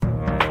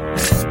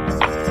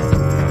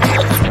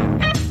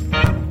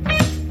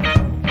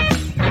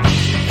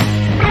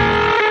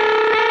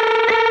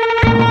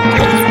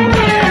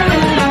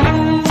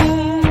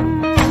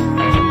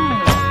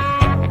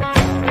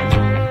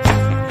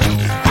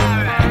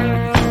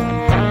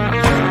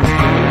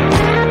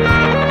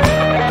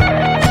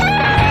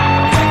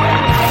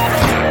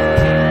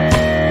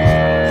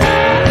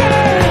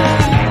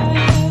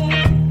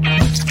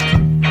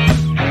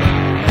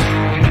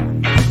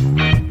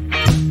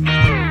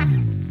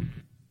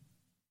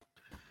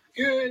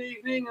Good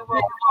evening and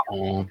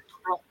welcome.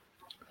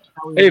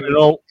 Evening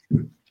all.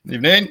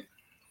 Evening.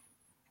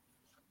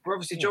 We're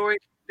obviously joined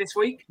this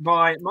week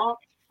by Mark,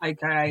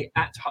 aka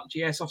at Hutchie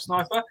Airsoft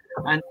Sniper,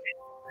 and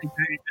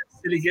aka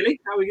Silly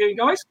Gilly. How are we doing,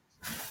 guys?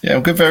 Yeah,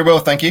 I'm good, very well,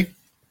 thank you.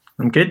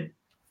 I'm good.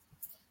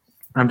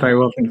 I'm very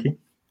well, thank you.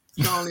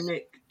 Charlie,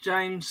 Nick,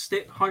 James,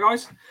 Stick. Hi,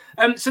 guys.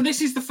 So this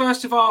is the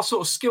first of our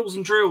sort of skills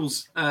and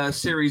drills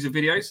series of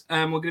videos.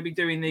 We're going to be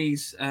doing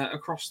these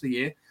across the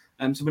year.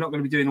 So we're not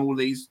going to be doing all of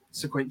these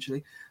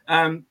sequentially.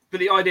 But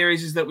the idea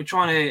is that we're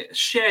trying to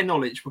share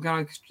knowledge. We're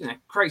going to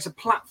create a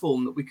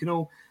platform that we can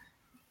all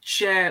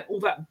share all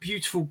that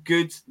beautiful,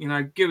 good,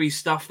 gooey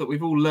stuff that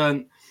we've all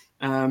learned.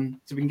 So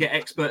we can get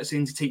experts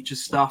in to teach us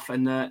stuff.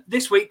 And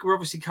this week we're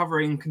obviously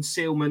covering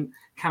concealment,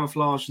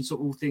 camouflage, and sort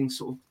of all things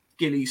sort of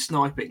ghillie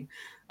sniping.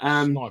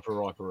 Sniper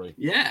ripery.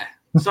 Yeah.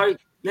 So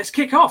let's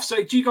kick off.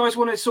 So do you guys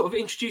want to sort of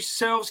introduce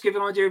yourselves, give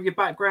an idea of your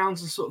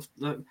backgrounds and sort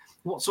of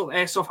what sort of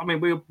airsoft? I mean,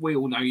 we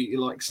all know you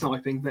like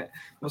sniping, but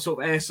what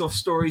sort of airsoft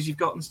stories you've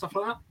got and stuff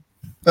like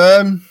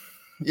that?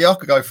 Yeah, I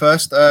could go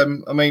first. I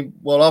mean,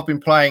 well, I've been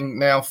playing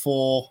now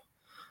for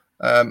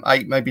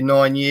 8, maybe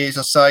 9 years,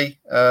 I say.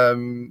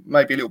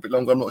 Maybe a little bit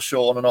longer, I'm not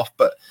sure, on and off.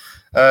 But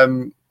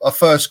I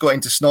first got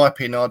into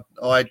sniping.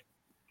 I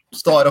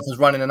started off as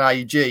running an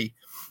AEG,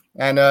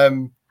 and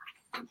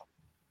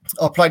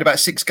I played about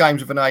 6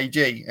 games with an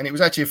AEG, and it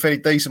was actually a fairly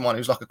decent one. It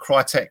was like a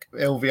Crytek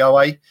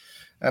LVOA,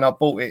 and I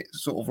bought it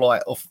sort of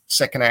like off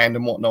second hand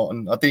and whatnot,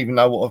 and I didn't even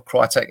know what a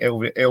Crytek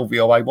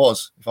LVOA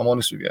was, if I'm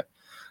honest with you.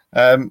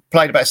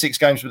 Played about 6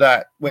 games with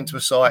that, went to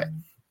a site,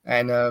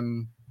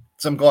 and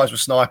some guys were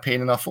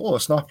sniping, and I thought, a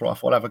sniper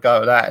rifle, I'll have a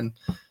go at that,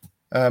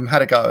 and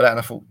had a go at that, and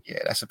I thought, yeah,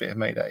 that's a bit of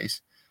me, that is.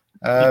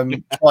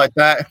 Tried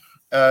that,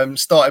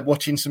 started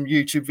watching some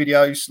YouTube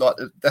videos,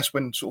 that's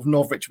when sort of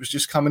Novrich was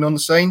just coming on the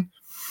scene.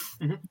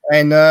 Mm-hmm.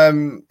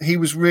 And he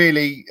was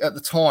really, at the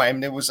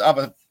time, there was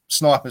other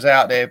snipers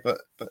out there, but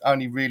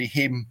only really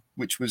him,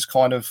 which was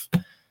kind of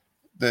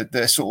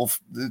the sort of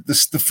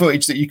the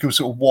footage that you could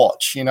sort of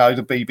watch, the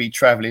BB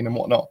traveling and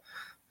whatnot.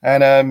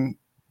 And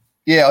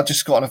yeah, I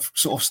just kind of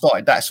sort of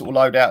started that sort of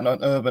loadout, and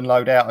an urban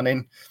loadout, and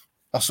then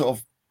I sort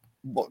of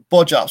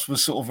bodge ups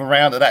was sort of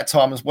around at that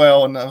time as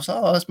well, and I was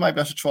like,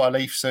 maybe I should try a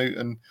leaf suit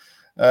and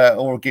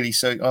or a ghillie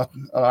suit.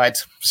 I had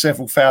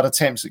several failed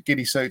attempts at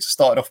ghillie suits. I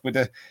started off with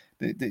the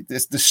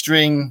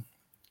string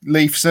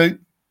leaf suit.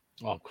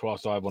 Oh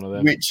Christ, I had one of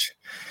them. Which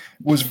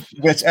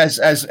as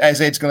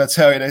Ed's going to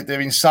tell you,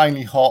 they're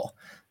insanely hot,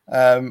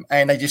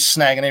 and they just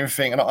snag and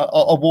everything. And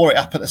I wore it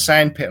up at the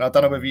sandpit, and I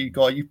don't know whether you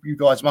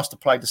guys must have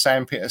played the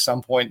sandpit at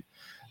some point.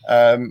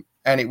 And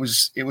it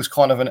was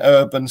kind of an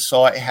urban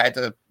site. It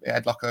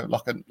had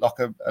like an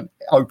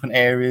open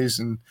areas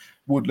and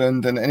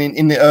woodland, and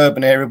in the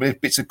urban area with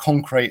bits of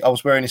concrete. I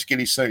was wearing this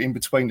ghillie suit in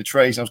between the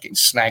trees, and I was getting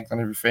snagged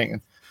and everything,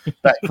 and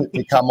that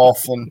quickly come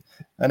off, and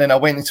then I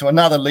went into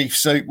another leaf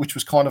suit, which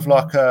was kind of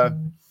like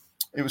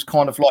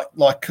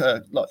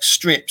like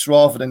strips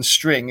rather than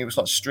string. It was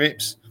like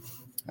strips,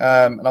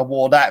 and I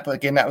wore that, but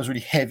again, that was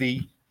really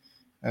heavy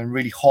and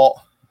really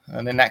hot,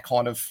 and then that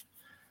kind of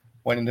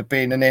went in the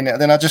bin, and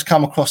then I just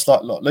come across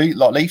like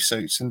leaf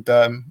suits, and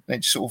it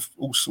just sort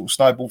of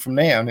snowballed from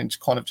there, and it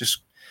just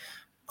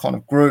kind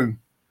of grew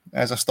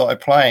as I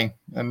started playing,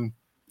 and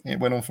it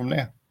went on from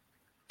there.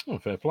 Oh,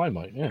 fair play,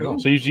 mate. Yeah. Cool.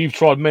 So you've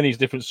tried many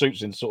different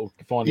suits and sort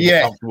of finding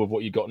comfortable with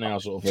what you got now,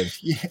 sort of thing.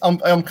 Yeah,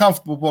 I'm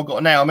comfortable with what I've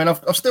got now. I mean,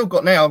 I've still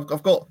got now.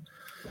 I've got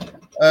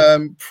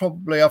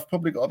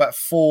probably got about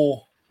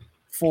four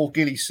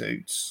ghillie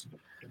suits,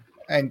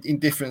 and in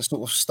different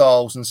sort of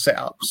styles and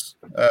setups.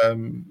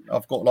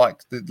 I've got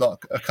like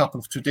a couple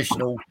of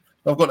traditional.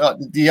 I've got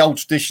like the old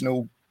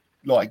traditional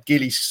like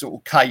ghillie sort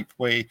of cape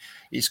where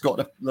it's got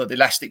the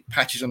elastic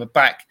patches on the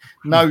back.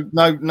 No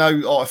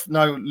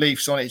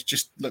leaves on it. It's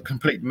just the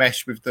complete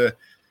mesh with the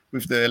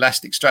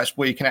elastic straps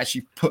where you can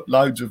actually put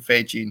loads of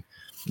veg in.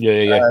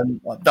 Yeah.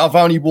 I've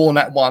only worn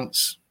that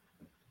once,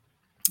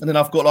 and then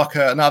I've got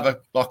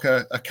like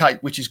a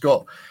cape which has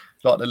got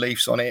like the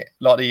leaves on it,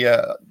 like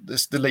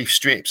the leaf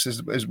strips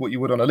as what you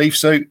would on a leaf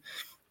suit,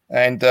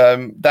 and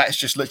that's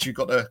just literally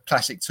got the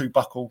classic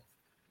 2-buckle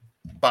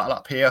button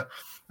up here.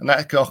 And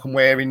that I can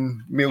wear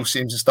in mil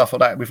sims and stuff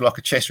like that with like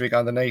a chest rig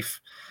underneath.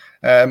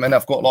 And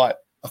I've got I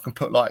can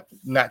put like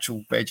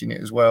natural veg in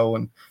it as well.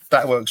 And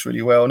that works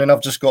really well. And then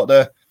I've just got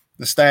the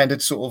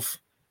standard sort of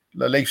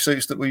the leaf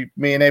suits that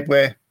me and Ed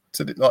wear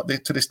to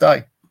this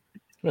day.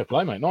 Fair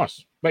play, mate.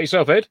 Nice. About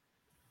yourself, Ed?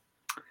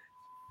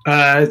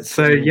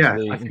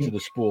 Into the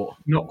sport.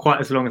 Not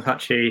quite as long as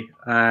Hutchie.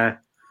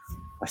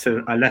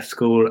 I left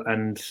school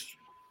and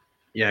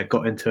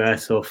got into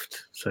airsoft.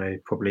 So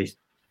probably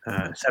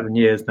 7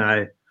 years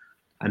now.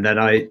 And then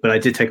I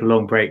did take a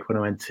long break when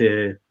I went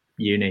to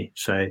uni.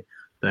 So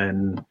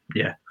then,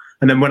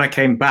 and then when I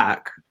came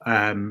back,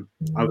 I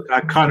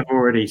kind of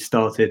already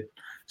started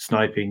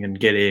sniping and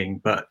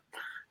ghillieing, but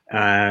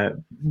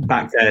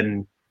back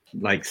then,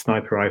 like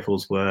sniper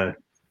rifles were,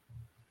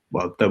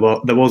 well, there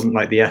wasn't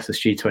like the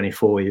SSG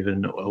 24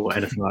 even or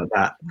anything like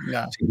that.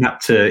 Yeah.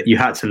 So you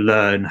had to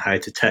learn how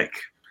to tech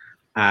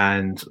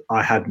and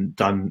I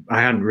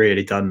hadn't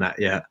really done that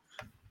yet.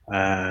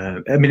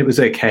 I mean, it was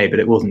okay, but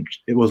it wasn't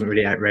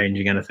really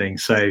outranging anything.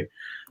 So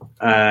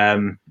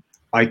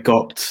I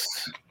got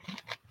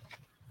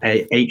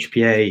a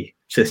HPA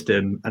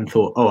system and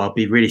thought, oh, I'll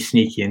be really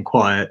sneaky and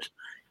quiet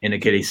in a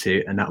ghillie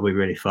suit, and that'll be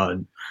really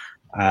fun.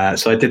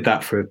 So I did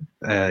that for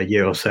a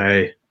year or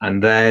so,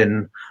 and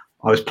then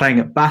I was playing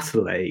at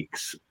Battle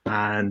Lakes,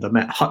 and I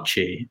met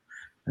Hutchie,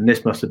 and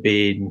this must have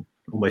been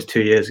almost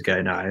 2 years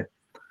ago now,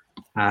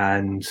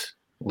 and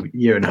a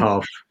year and a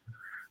half.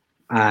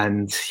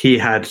 And he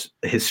had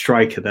his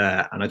striker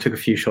there, and I took a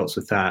few shots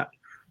with that,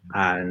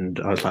 and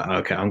I was like,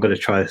 okay, I'm going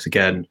to try this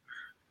again.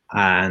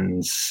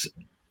 And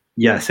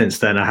yeah, since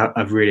then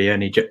I've really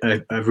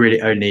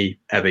only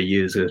ever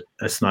used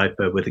a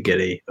sniper with a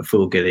ghillie, a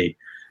full ghillie,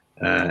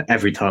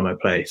 every time I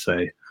play. So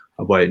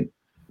I won't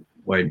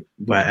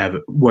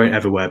ever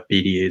wear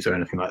BDUs or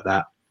anything like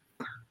that.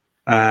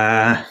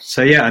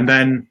 So yeah, and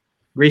then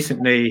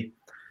recently,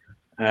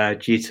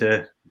 due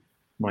to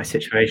my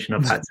situation,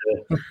 I've had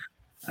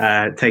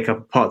to take up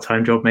a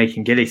part-time job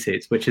making ghillie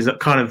suits, which is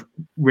kind of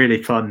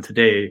really fun to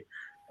do,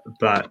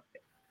 but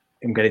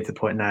I'm getting to the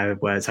point now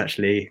where it's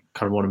actually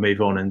kind of want to move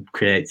on and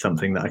create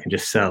something that I can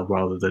just sell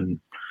rather than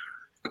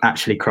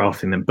actually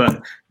crafting them.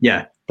 But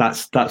yeah,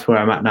 that's where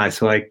I'm at now.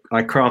 So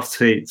I craft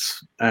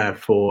suits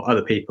for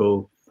other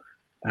people,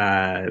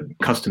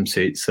 custom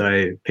suits.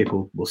 So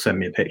people will send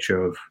me a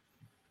picture of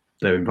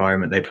the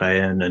environment they play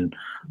in, and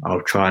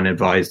I'll try and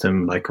advise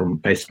them, like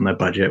based on their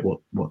budget,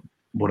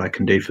 what I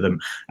can do for them.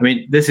 I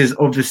mean, this is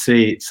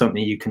obviously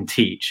something you can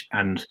teach,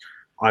 and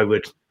I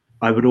would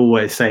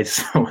always say to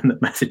someone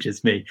that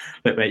messages me,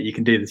 "Look, mate, you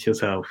can do this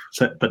yourself."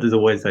 So, but there's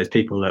always those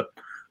people that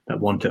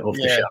want it off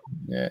the shelf,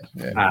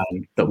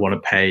 and that want to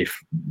pay,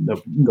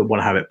 that want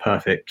to have it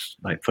perfect,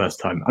 like first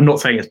time. I'm not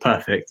saying it's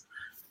perfect.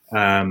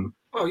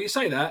 Well, you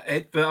say that,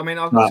 Ed, but I mean,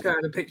 I've just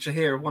got a picture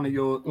here of one of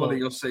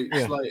your suits.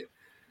 Yeah. Like,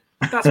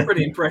 that's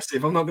pretty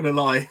impressive. I'm not going to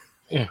lie.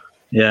 Yeah.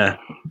 Yeah.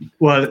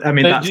 Well, I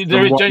mean,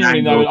 there is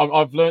genuinely no.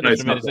 I've learned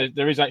this from Ed.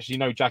 There is actually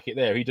no jacket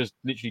there. He just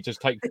literally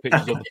just takes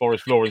pictures of the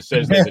forest floor and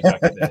says there's a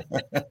jacket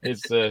there.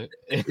 It's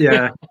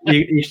yeah.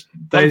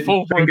 Don't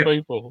fall for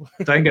people.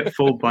 Don't get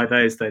fooled by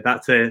those though.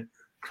 That's a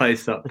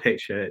close-up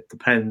picture. It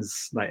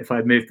depends. Like if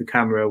I move the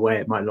camera away,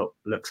 it might not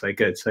look so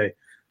good. So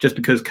just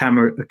because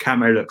the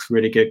camera looks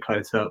really good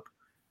close up,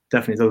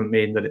 definitely doesn't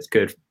mean that it's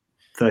good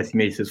 30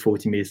 meters,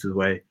 40 meters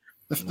away.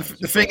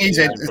 The thing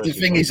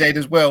is, Ed,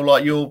 as well.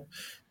 Like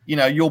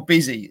you're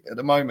busy at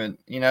the moment,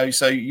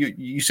 so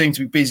you seem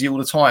to be busy all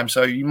the time.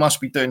 So you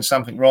must be doing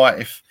something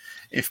right.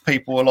 If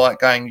people are like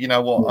going, you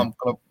know what,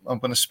 I'm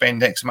gonna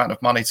spend X amount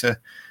of money to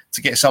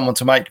get someone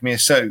to make me a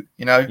suit.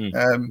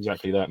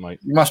 Exactly that, mate.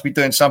 You must be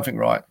doing something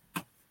right.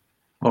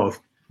 Oh,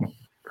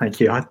 thank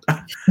you. I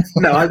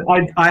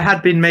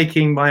had been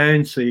making my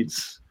own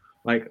suits.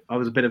 Like I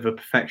was a bit of a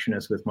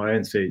perfectionist with my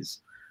own suits,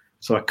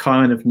 so I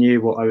kind of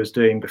knew what I was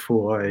doing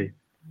before I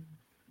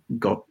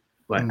got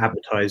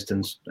advertised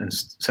and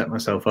set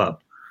myself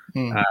up.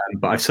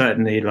 But I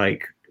certainly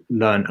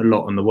learned a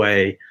lot on the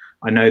way.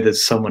 I know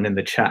there's someone in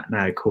the chat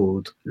now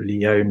called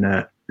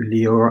Leona.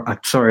 I'm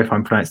sorry if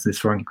I'm pronouncing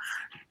this wrong.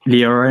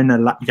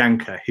 Leona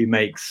Yanka, who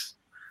makes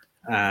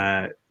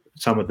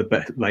some of the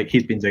best. Like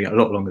he's been doing it a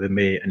lot longer than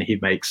me, and he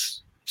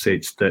makes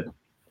suits that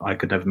I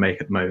could never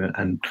make at the moment.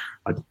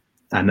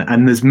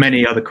 And there's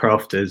many other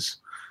crafters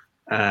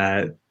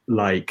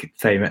like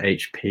Fame at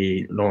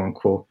HP, Laurent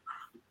Quo,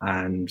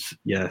 and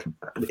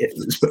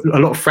it's a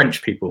lot of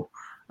French people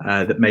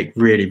that make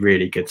really,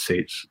 really good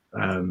suits.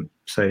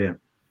 So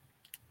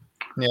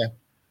yeah.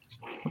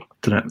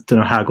 Don't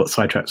know how I got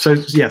sidetracked. So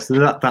yes,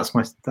 that's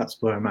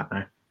where I'm at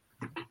now.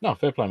 No,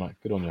 fair play, mate.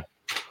 Good on you.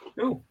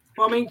 Cool.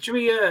 Well, I mean, do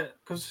we?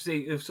 Because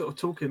you're sort of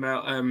talking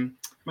about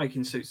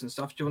making suits and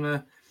stuff. Do you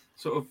want to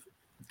sort of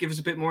give us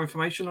a bit more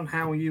information on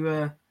how you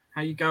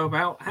go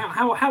about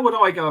how would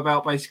I go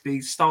about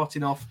basically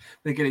starting off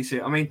with a ghillie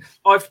suit? I mean,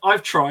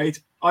 I've tried.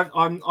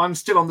 I'm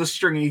still on the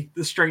stringy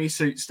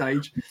suit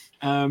stage,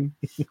 so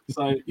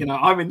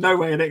I'm in no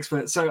way an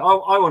expert. So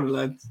I want to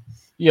learn.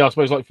 Yeah, I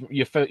suppose like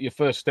your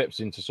first steps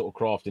into sort of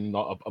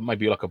crafting,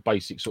 maybe like a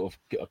basic sort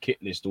of a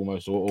kit list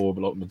almost, or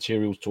like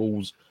materials,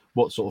 tools.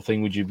 What sort of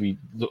thing would you be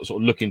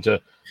sort of looking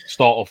to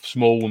start off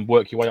small and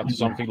work your way up to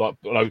something like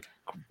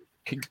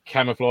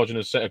camouflaging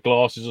a set of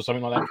glasses or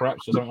something like that,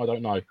 perhaps, or something? I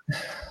don't know.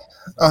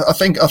 I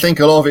think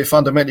a lot of it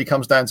fundamentally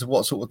comes down to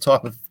what sort of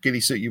type of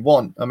ghillie suit you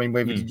want. I mean,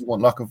 whether you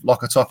want like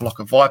a type of like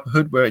a Viper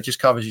hood where it just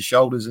covers your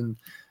shoulders and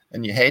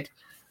your head,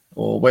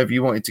 or whether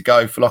you wanted to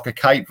go for like a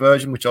cape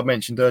version, which I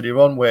mentioned earlier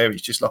on, where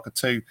it's just like a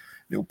two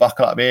little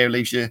buckle up here,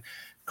 leaves you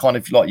kind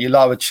of like your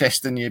lower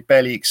chest and your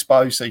belly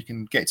exposed, so you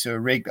can get to a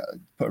rig,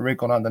 put a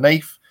rig on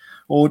underneath.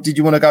 Or did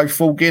you want to go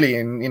full ghillie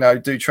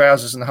and do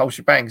trousers and the whole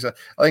shebang? So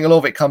I think a lot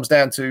of it comes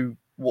down to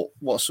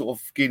what sort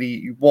of ghillie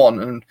you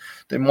want, and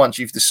then once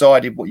you've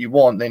decided what you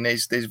want, then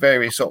there's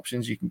various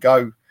options you can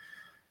go,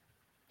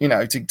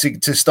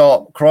 to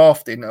start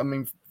crafting. I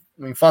mean,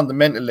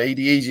 fundamentally,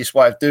 the easiest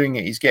way of doing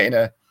it is getting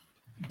a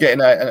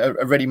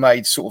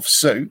ready-made sort of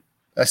suit,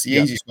 That's the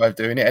easiest way of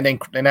doing it, and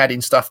then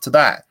adding stuff to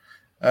that.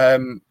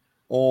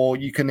 Or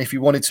you can, if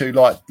you wanted to,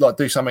 like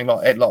do something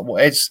like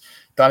what Ed's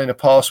done in the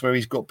past, where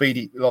he's got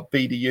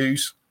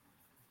BDUs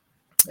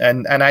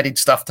and added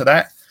stuff to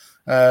that.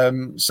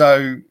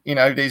 So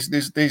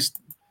there's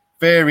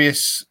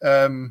various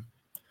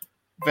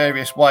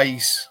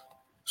ways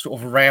sort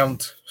of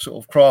around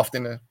sort of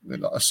crafting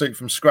a suit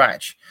from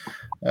scratch.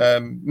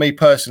 Me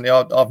personally,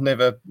 I've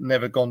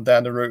never gone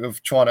down the route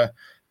of trying to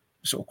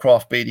sort of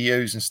craft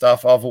BDUs and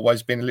stuff. I've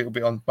always been a little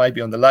bit on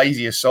the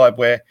lazier side,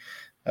 where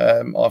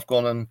I've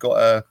gone and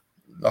got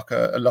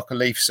a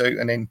leaf suit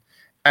and then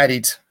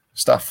added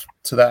stuff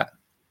to that.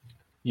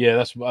 Yeah,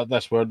 that's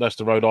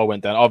the road I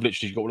went down. I've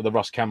literally got one of the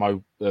Rust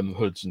camo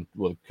hoods and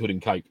hood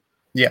and cape.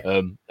 Yeah.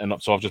 And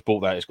so I've just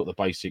bought that. It's got the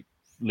basic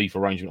leaf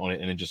arrangement on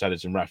it, and then just added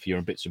some raffia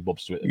and bits and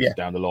bobs to it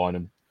down the line,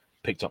 and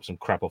picked up some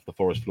crap off the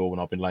forest floor when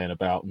I've been laying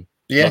about. And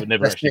I've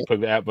never actually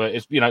proved it out, but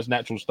it's it's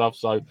natural stuff.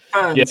 So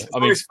ferns. I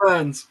mean,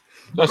 ferns.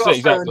 That's it,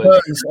 exactly.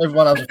 Ferns.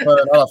 Everyone has a fern.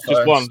 I love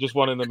ferns. Just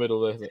one in the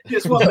middle there.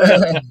 Just one.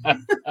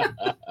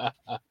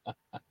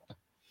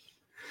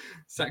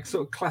 It's that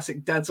sort of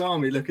classic Dad's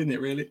Army look, isn't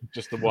it? Really,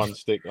 just the one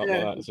stick up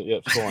like that. So,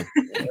 it's fine.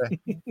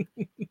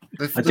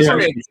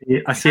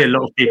 I see a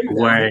lot of people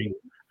wearing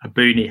a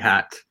boonie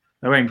hat.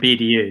 They're wearing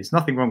BDUs.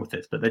 Nothing wrong with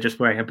this, but they're just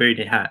wearing a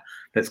boonie hat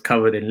that's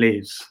covered in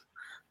leaves.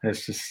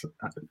 It's just,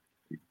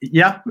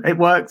 it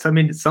works. I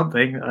mean, it's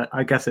something.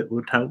 I guess it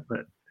would help,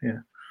 but yeah.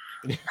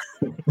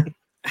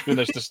 And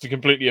that's just to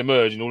completely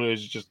emerge, and all it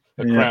is just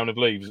a crown of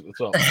leaves at the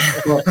top.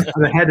 Well,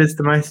 the head is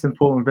the most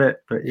important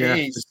bit, but yeah.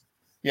 It is.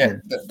 Yeah,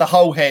 the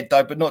whole head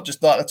though, but not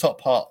just like the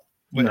top part.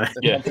 No.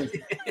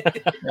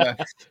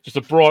 Just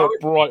a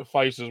bright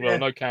face as well.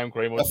 No cam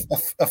cream.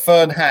 A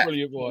fern hat.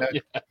 Brilliant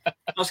white. I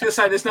was going to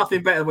say, there's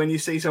nothing better when you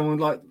see someone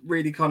like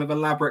really kind of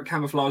elaborate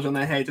camouflage on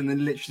their head, and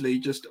then literally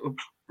just a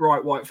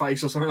bright white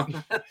face or something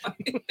like that.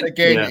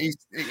 Again,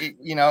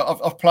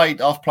 I've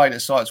played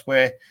at sites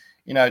where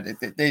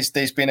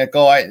there's been a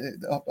guy.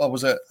 I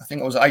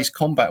think I was at Ace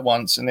Combat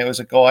once, and there was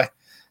a guy,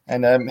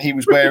 and he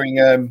was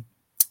wearing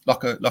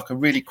like a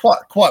really quite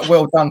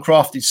well done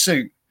crafted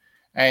suit,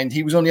 and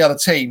he was on the other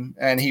team,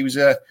 and he was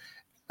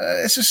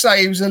let's just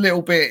say he was a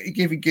little bit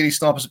giving Gilly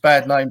Snipers a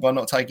bad name by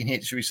not taking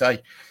hits, should we say?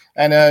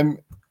 And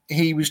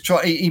he was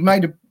he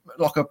made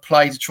a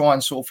play to try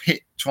and sort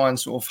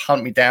of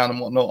hunt me down and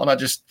whatnot, and I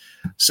just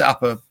set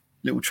up a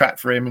little trap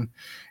for him, and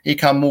he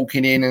come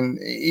walking in, and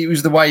it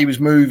was the way he was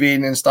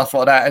moving and stuff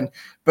like that,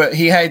 but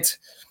he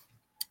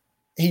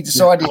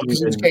decided,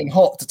 because it was getting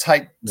hot, to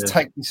take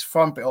this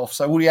front bit off.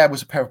 So all he had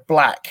was a pair of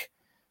black,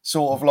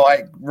 sort of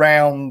like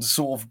round,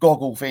 sort of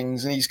goggle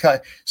things, and he's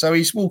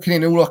walking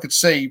in. And all I could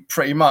see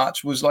pretty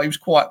much was like he was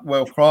quite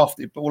well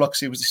crafted, but all I could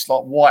see was this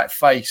like white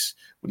face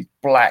with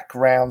black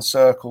round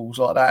circles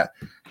like that.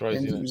 Crazy,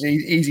 and it was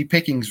easy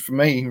pickings for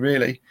me,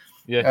 really.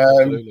 Yeah,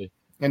 absolutely.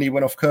 And he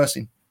went off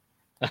cursing,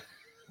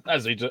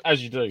 as you do.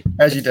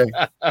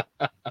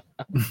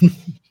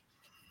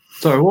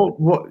 So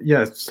what?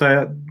 Yeah.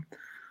 So.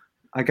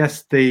 I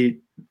guess I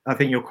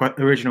think your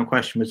original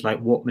question was like,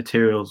 what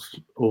materials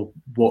or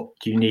what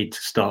do you need to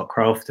start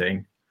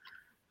crafting?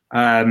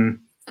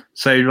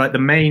 So like the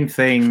main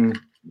thing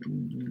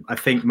I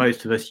think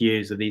most of us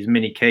use are these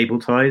mini cable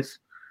ties,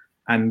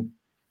 and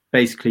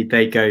basically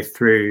they go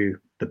through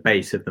the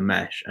base of the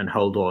mesh and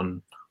hold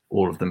on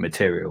all of the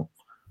material.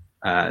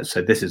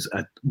 So this is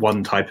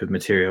one type of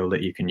material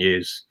that you can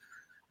use.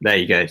 There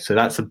you go. So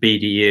that's a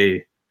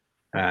BDU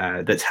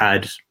that's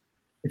had,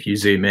 if you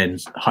zoom in,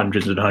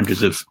 hundreds and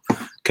hundreds of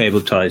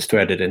cable ties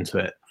threaded into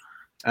it.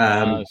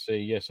 I see.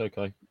 Yes.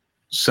 Okay.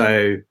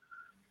 So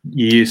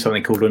you use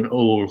something called an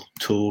awl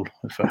tool,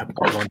 if I haven't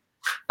got one.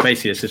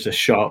 Basically, it's just a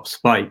sharp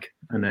spike,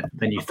 and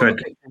then you thread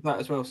that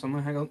as well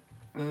somewhere. Hang on.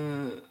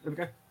 There we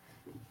go.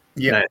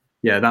 Yeah,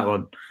 that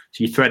one.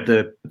 So you thread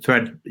the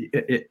thread.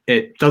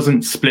 It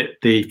doesn't split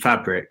the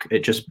fabric. It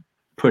just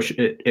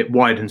it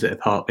widens it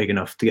apart big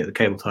enough to get the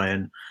cable tie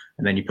in,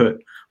 and then you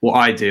put. What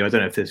I do, I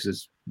don't know if this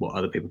is what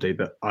other people do,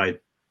 but I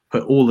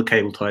put all the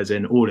cable ties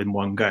in all in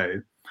one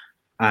go,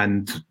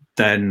 and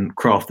then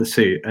craft the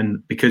suit.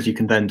 And because you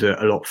can then do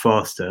it a lot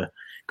faster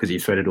because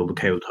you threaded all the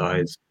cable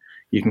ties,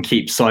 you can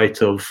keep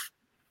sight of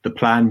the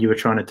plan you were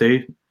trying to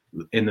do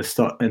in the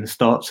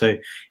start. So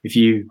if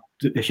you're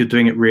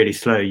doing it really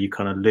slow, you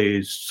kind of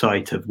lose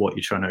sight of what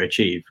you're trying to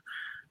achieve.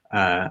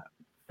 But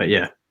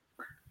yeah.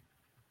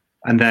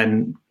 And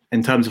then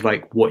in terms of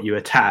like what you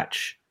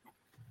attach,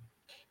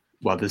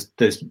 well,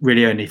 there's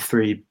really only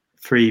three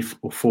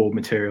or four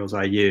materials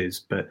I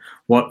use, but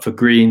for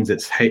greens,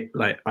 it's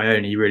like I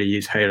only really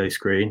use Halo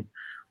Screen,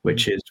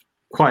 which is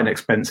quite an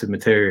expensive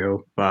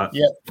material, but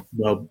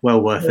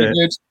well worth it.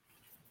 Good.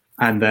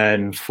 And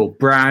then for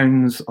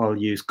browns, I'll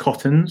use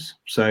cottons,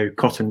 so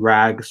cotton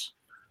rags,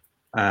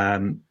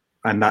 and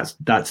that's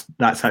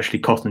actually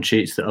cotton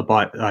sheets that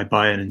I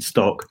buy in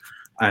stock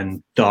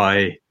and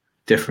dye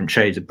different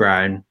shades of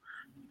brown,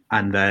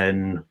 and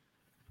then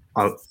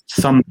I'll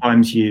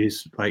sometimes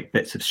use like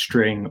bits of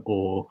string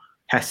or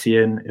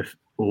hessian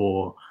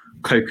or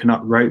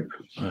coconut rope.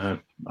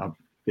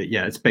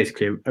 yeah, it's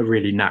basically a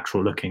really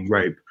natural looking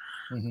rope.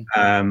 Mhm.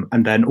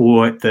 And then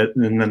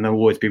there'll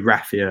always be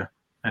raffia,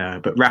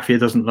 but raffia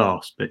doesn't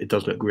last, but it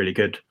does look really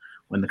good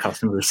when the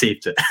customer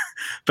receives it.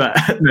 But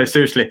no,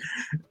 seriously,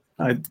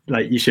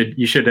 you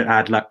should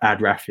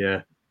add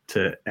raffia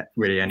to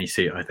really any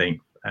suit, I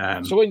think.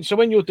 So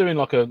when you're doing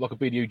like a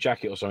BDU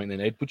jacket or something,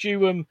 then Ed,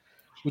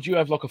 would you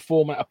have like a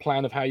format, a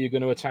plan of how you're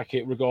going to attack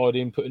it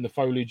regarding putting the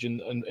foliage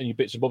and your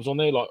bits and bobs on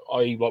there? Like,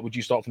 would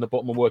you start from the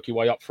bottom and work your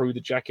way up through the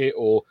jacket,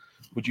 or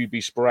would you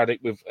be sporadic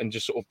with and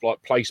just sort of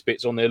like place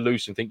bits on there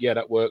loose and think, yeah,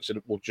 that works,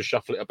 and we'll just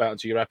shuffle it about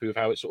until you're happy with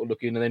how it's sort of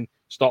looking, and then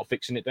start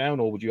fixing it down?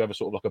 Or would you have a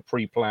sort of like a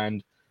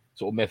pre-planned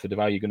sort of method of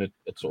how you're going to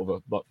sort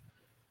of like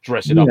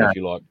dress it up, if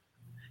you like?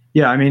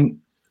 Yeah, I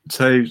mean,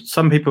 so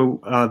some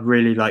people are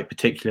really like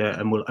particular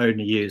and will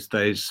only use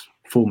those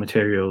full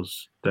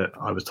materials that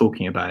I was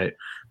talking about.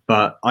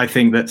 But I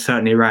think that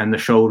certainly around the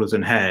shoulders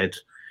and head,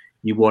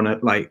 you want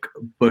to like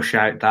bush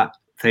out that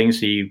thing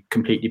so you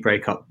completely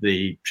break up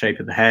the shape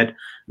of the head. And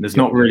there's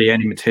not really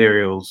any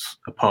materials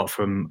apart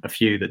from a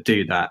few that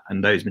do that.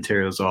 And those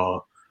materials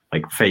are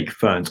like fake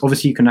ferns.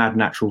 Obviously, you can add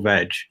natural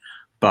veg,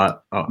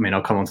 but I mean,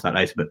 I'll come on to that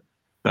later.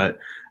 But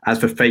as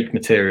for fake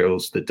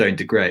materials that don't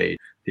degrade,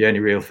 the only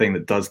real thing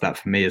that does that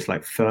for me is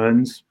like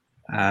ferns,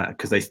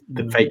 because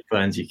the fake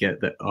ferns you get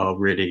that are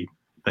really,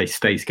 they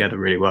stay together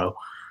really well.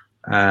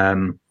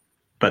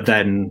 But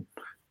then,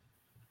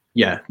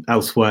 yeah,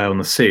 elsewhere on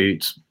the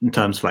suit, in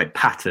terms of like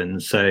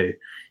patterns, so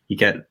you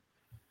get,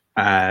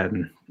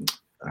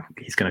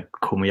 he's going to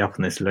call me up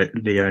on this,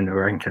 Leo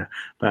Narenka,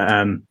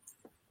 but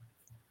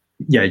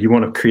yeah, you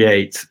want to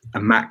create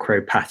a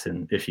macro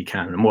pattern if you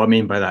can. And what I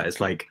mean by that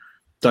is like,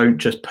 don't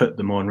just put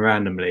them on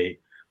randomly,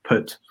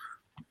 put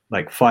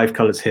like 5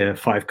 colors here,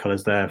 5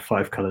 colors there,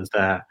 5 colors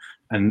there.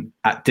 And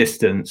at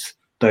distance,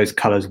 those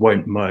colors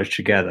won't merge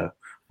together.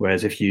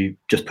 Whereas if you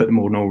just put them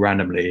all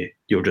randomly,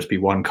 you'll just be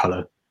one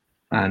color,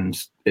 and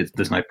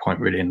there's no point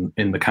really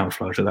in the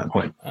camouflage at that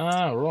point.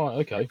 Ah, right,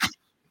 okay.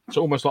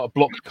 So almost like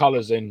block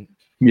colors in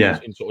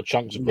sort of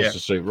chunks across the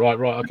suit. Right,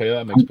 okay,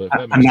 that makes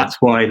perfect. And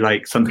that's why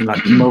like something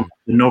like the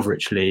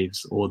Novrich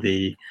leaves or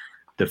the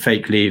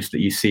fake leaves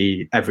that you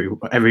see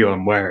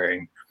everyone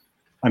wearing,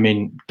 I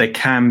mean, they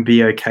can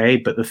be okay,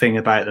 but the thing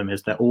about them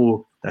is they're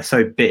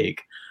so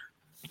big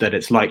that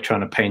it's like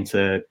trying to paint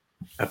a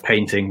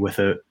painting with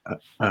a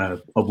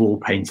wall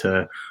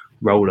painter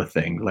roller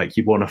thing. Like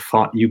you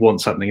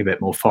want something a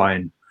bit more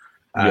fine.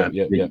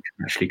 You can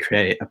actually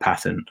create a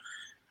pattern.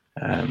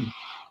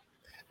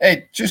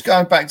 Ed, just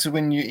going back to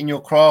when you in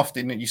your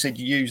crafting that you said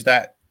you use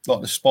that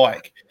like the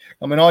spike.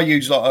 I mean, I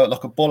use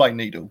like a bolle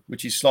needle,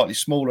 which is slightly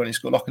smaller and it's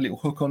got like a little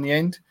hook on the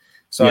end.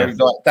 So like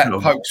that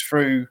pokes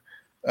through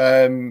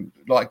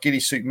like ghillie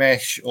suit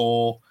mesh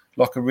or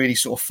like a really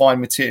sort of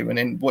fine material. And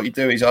then what you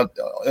do is at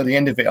the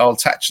end of it, I'll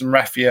attach some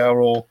raffia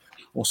or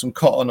some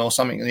cotton or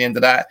something at the end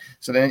of that.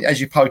 So then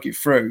as you poke it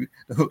through,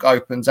 the hook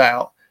opens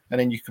out and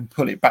then you can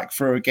pull it back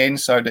through again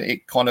so that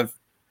it kind of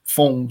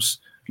forms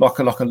like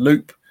a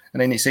loop,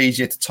 and then it's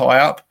easier to tie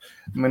up.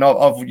 I mean,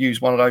 I've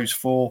used one of those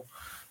for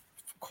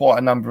quite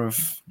a number of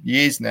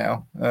years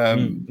now.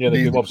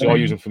 Obviously I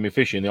use them for my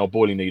fishing, the old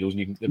boiling needles, and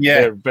you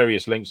can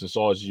various lengths and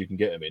sizes you can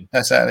get them in.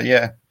 That's it,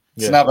 yeah.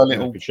 It's another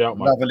little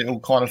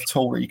kind of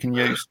tool that you can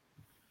use.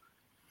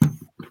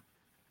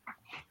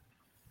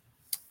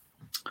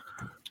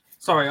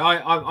 Sorry,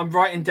 I'm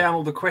writing down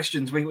all the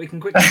questions. We can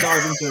quickly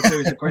dive into a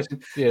series of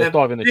questions.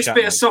 Dive in the this chat,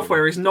 bit of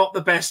software is not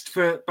the best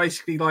for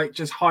basically like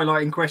just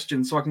highlighting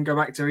questions so I can go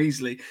back to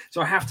easily.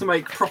 So I have to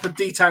make proper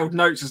detailed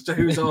notes as to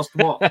who's asked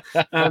what.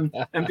 And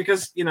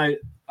because, you know,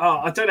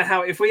 I don't know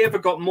how, if we ever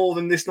got more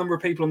than this number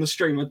of people on the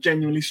stream, I'd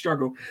genuinely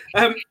struggle.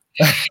 But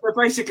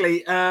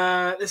basically,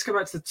 let's go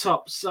back to the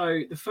top.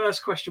 So the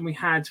first question we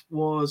had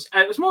was,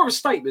 it was more of a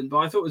statement, but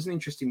I thought it was an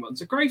interesting one.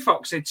 So Grey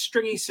Fox said,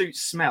 stringy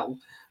suits smell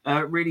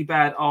really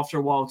bad after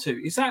a while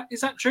too. Is that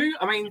true?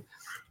 I mean,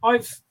 I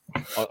think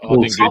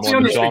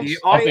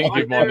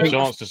give mine a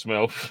chance to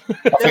smell.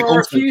 There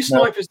are a few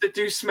snipers that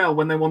do smell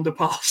when they wander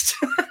past.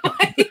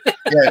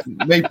 Yeah,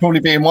 me probably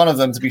being one of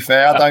them. To be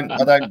fair, I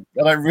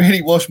don't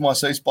really wash my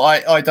suits,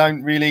 but I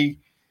don't really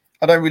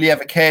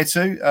ever care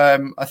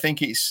to. I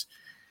think it's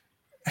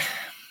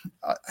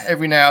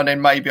every now and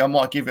then maybe I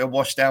might give it a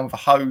wash down with a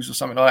hose or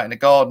something like that in the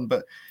garden,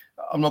 but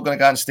I'm not going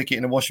to go and stick it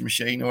in a washing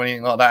machine or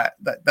anything like that.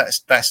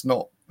 That's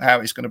not how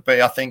it's going to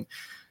be. I think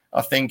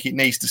it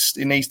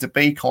needs to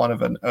be kind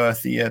of an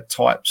earthier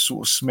type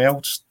sort of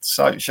smell,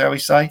 so shall we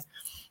say?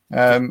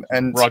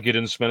 And rugged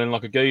and smelling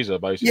like a geezer,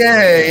 basically.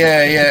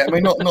 Yeah. I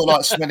mean, not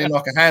like smelling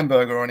like a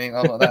hamburger or anything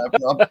like that.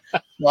 But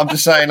I'm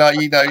just saying,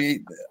 like, you know,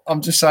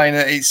 I'm just saying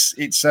that it's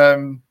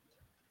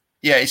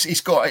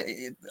got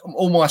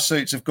all my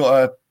suits have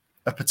got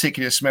a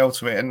particular smell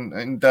to it,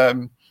 and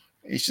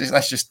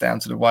that's just down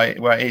to the way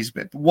it is.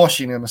 But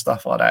washing them and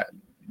stuff like that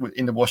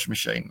in the washing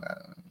machine.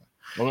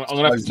 I'm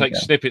gonna have to take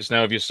snippets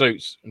now of your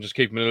suits and just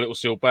keep them in a little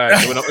sealed bag.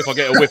 So if I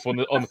get a whiff on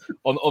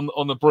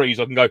the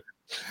breeze, I can go.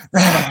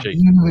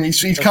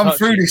 He's come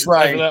through this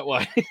way. That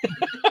way.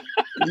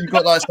 you've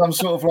got like some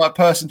sort of like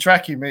person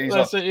tracking me. He's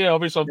That's like, it. Yeah, I'll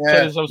be some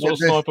Yeah, sort of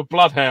yeah, sniper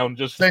bloodhound.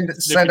 Just send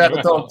nipping out you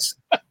the dogs.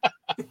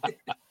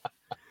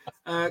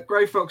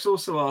 Grey Fox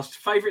also asked,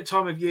 favourite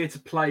time of year to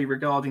play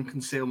regarding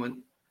concealment?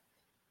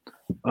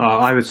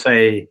 I would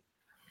say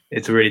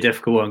it's a really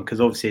difficult one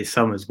because obviously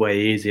summer's way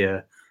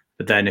easier.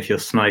 But then if you're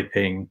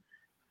sniping,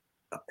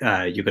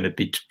 you're going to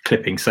be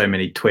clipping so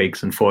many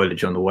twigs and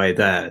foliage on the way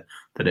there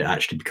that it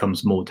actually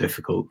becomes more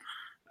difficult.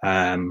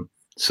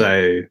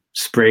 So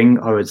spring,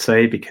 I would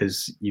say,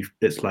 because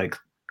it's like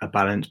a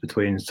balance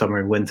between summer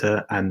and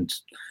winter, and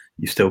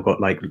you've still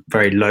got like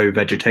very low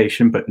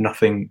vegetation, but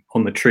nothing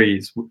on the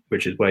trees,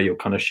 which is where you're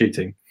kind of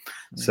shooting.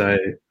 So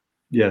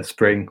yeah,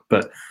 spring.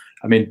 But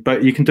I mean,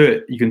 but you can do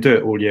it. You can do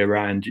it all year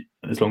round,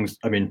 as long as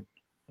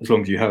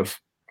you have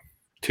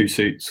two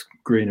suits,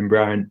 green and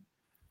brown.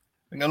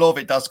 I mean, a lot of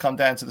it does come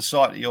down to the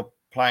site that you're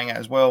playing at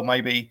as well.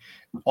 Maybe,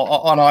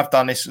 and I've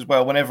done this as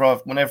well. Whenever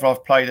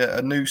I've played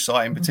a new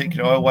site in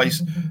particular, I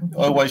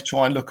always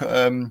try and look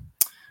at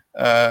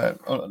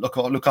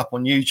look up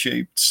on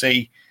YouTube to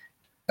see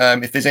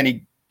if there's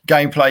any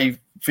gameplay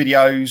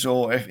videos,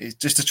 or if it's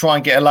just to try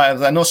and get a lay of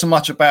that. Not so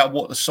much about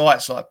what the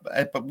site's like,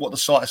 but what the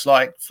site's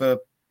like for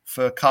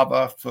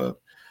cover, for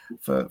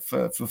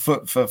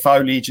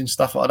foliage and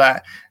stuff like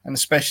that, and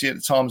especially at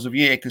the times of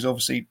year, because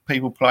obviously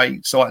people play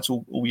sites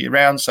all year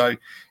round. So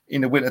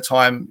in the winter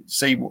time,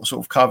 see what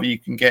sort of cover you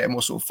can get and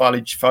what sort of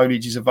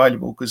foliage is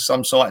available, because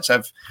some sites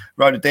have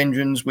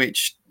rhododendrons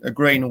which are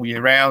green all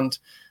year round.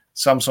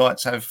 Some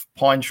sites have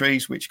pine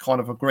trees which kind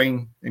of are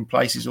green in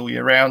places all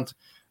year round,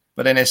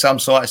 but then there's some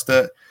sites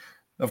that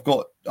have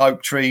got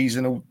oak trees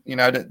and all,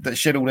 that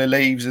shed all their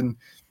leaves and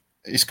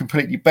it's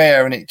completely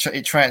bare, and it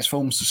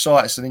transforms the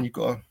site. So then you've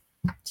got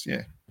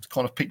to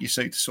kind of pick your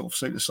suit to sort of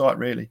suit the site,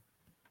 really.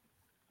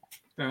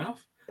 Fair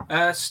enough.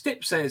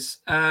 Stip says,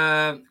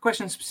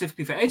 question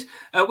specifically for Ed.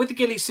 With the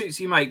ghillie suits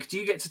you make, do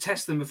you get to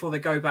test them before they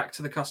go back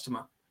to the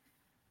customer?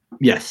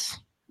 Yes.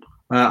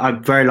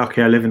 I'm very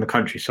lucky. I live in the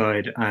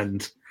countryside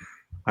and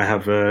I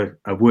have a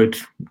wood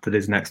that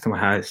is next to my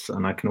house,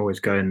 and I can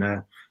always go in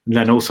there. And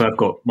then also I've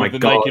got my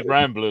Naked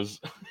Ramblers.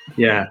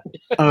 Yeah.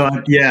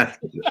 Yeah.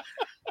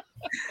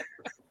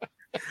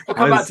 We'll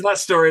come back to that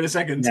story in a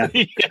second. Yeah.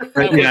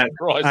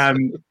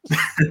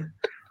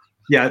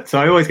 Yeah. So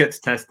I always get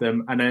to test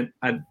them, and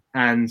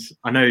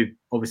I know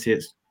obviously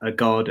it's a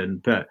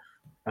garden, but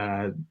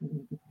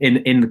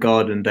in the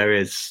garden there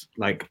is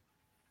like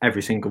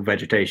every single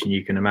vegetation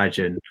you can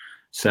imagine,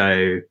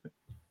 so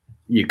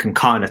you can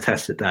kind of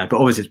test it there. But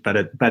obviously it's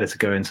better to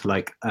go into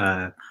like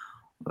a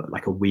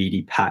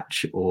weedy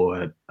patch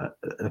or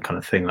a kind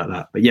of thing like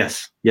that. But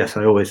yes,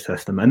 I always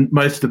test them, and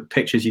most of the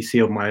pictures you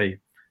see on my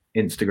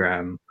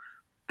Instagram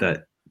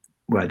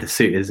where the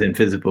suit is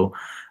invisible,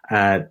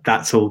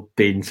 that's all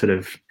been sort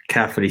of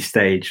carefully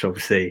staged,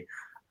 obviously,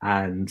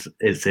 and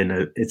it's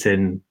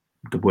in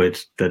the wood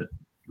that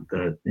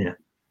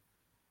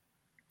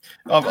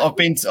I've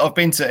been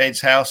to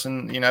Ed's house,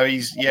 and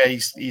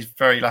he's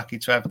very lucky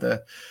to have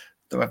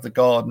the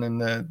garden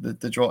and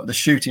the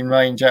shooting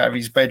range out of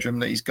his bedroom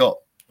that he's got.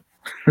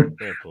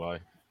 Fair play.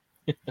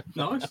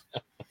 Nice.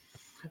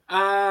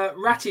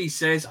 Ratty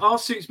says, are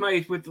suits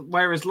made with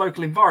whereas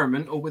local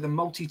environment or with a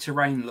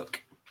multi-terrain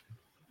look?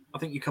 I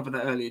think you covered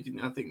that earlier, didn't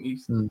you? I think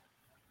you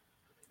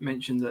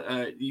mentioned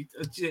that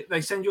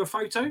they send you a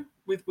photo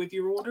with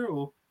your order,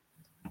 or?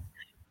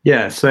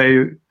 Yeah,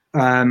 so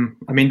I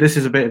mean, this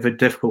is a bit of a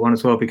difficult one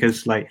as well,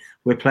 because like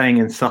we're playing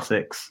in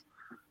Sussex,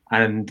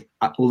 and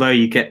although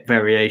you get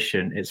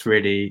variation, it's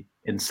really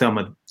in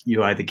summer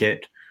you either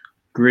get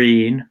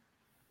green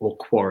or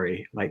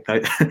quarry, like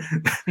that.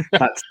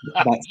 that's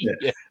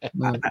it.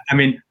 Yeah. I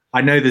mean,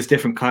 I know there's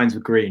different kinds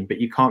of green, but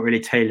you can't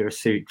really tailor a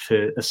suit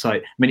to a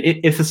site. I mean,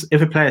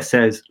 if a player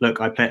says, "Look,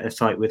 I play at a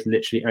site with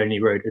literally only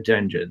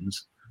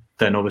rhododendrons,"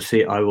 then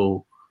obviously I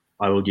will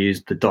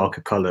use the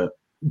darker colors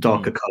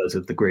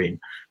of the green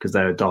because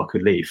they're a darker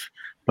leaf.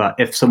 But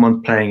if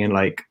someone's playing in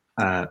like,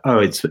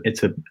 it's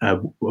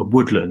a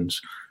woodland,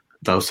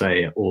 they'll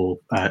say, or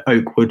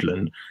oak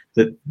woodland,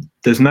 that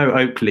there's no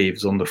oak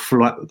leaves on the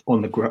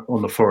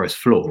forest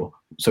floor.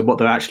 So what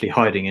they're actually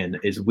hiding in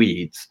is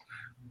weeds,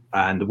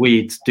 and the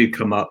weeds do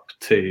come up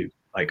to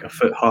like a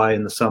foot high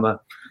in the summer.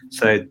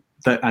 So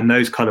and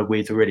those colour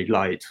weeds are really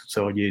light.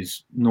 So I'll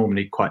use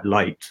normally quite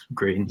light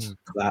greens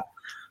for that.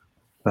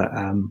 But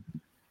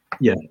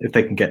if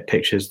they can get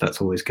pictures,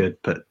 that's always good.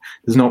 But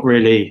there's not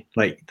really,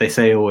 like they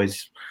say,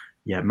 always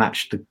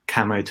match the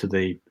camo to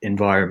the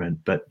environment,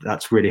 but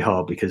that's really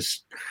hard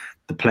because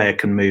the player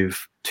can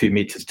move 2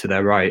 meters to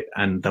their right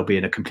and they'll be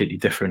in a completely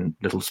different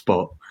little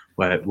spot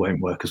where it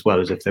won't work as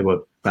well as if they were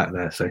back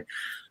there. So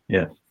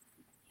yeah.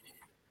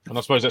 And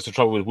I suppose that's the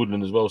trouble with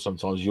woodland as well.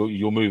 Sometimes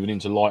you're moving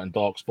into light and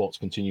dark spots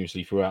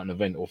continuously throughout an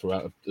event or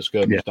throughout a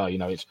skirmish day.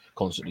 It's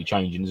constantly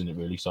changing, isn't it,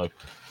 really? So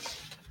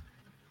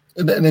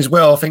and as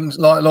well, I think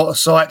like a lot of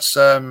sites,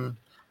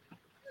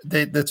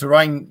 the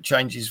terrain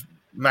changes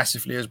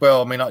massively as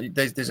well. I mean, like,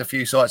 there's a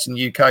few sites in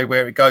the UK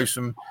where it goes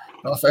from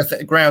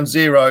ground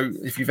zero.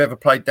 If you've ever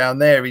played down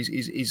there,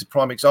 is a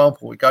prime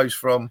example. It goes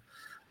from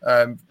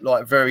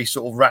like very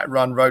sort of rat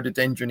run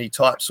rhododendron-y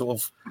type sort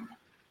of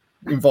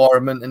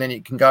environment, and then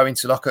it can go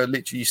into like a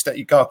literally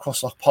you go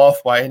across like a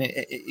pathway, and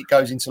it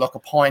goes into like a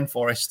pine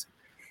forest.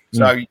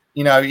 So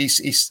you know,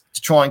 it's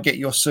to try and get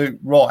your suit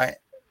right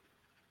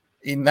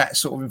in that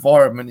sort of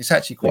environment. It's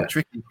actually quite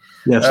tricky.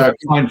 Yeah, so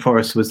pine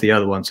forest was the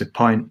other one. So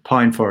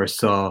pine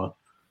forests are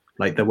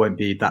like there won't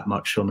be that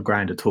much on the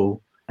ground at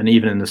all, and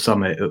even in the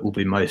summer it will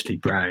be mostly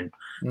brown.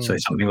 So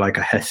something like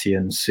a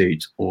Hessian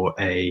suit or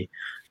a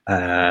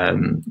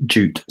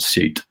jute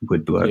suit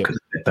would work a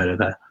bit better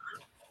there.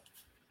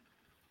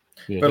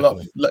 Yeah, but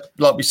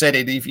like we said,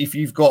 if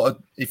you've got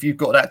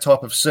that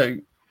type of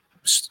suit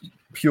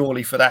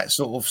purely for that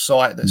sort of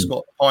site that's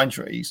got pine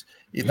trees,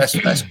 that's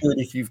good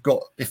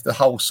if the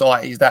whole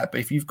site is that. But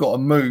if you've got to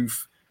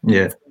move from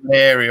an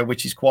area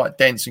which is quite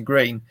dense and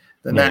green,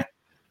 then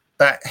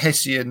that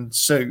Hessian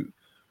suit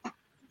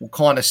will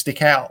kind of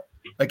stick out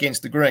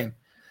against the green.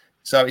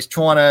 So it's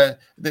trying to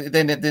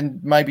then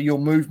maybe your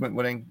movement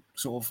will then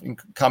sort of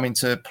come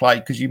into play,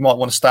 because you might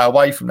want to stay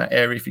away from that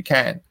area if you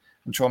can,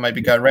 and try and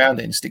maybe go around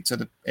it and stick to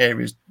the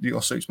areas that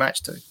your suit's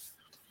matched to.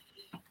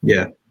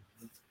 Yeah.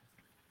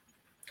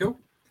 Cool.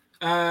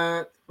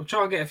 We'll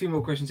try and get a few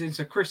more questions in.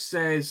 So Chris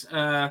says,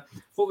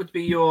 what would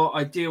be your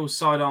ideal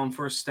sidearm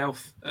for a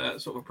stealth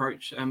sort of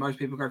approach? Most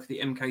people go for the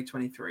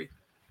MK23.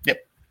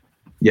 Yep.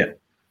 Yeah.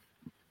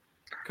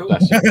 Cool.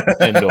 That's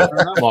it. End of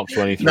Mark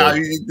 23. No,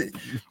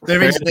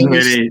 there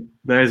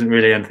isn't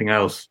really anything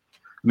else.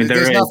 I mean,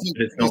 there's nothing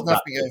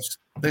else.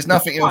 There's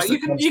nothing else.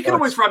 You can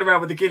always run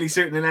around with a ghillie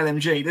suit and an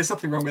LMG. There's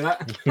nothing wrong with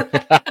that. You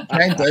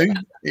can do,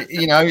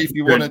 you know, if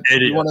you want to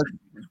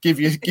give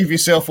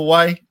yourself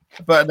away.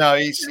 But no,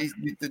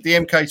 the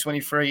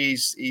MK23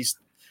 is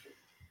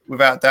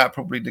without doubt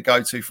probably the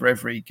go-to for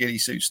every ghillie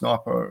suit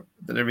sniper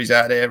that there is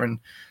out there. And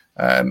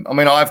I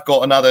mean, I've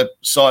got another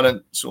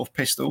silent sort of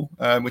pistol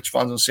which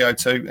runs on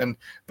CO2,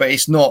 but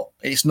it's not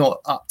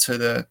up to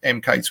the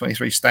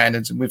MK23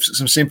 standards. And with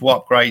some simple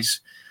upgrades,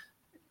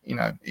 you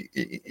know,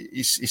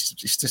 it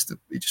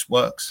just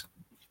works.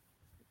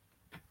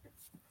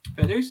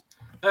 Fair dues.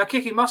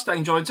 Kicking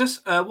Mustang joins us.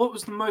 What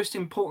was the most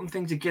important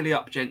thing to ghillie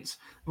up, gents?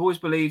 I've always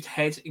believed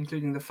head,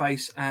 including the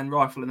face, and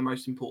rifle are the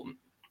most important.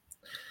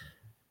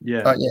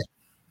 Yeah.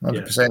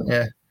 100%.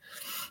 Yeah.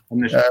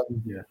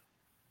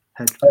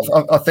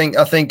 I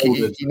think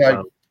you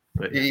know,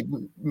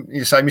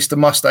 you say Mr.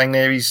 Mustang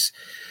there. He's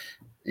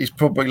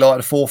probably like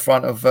the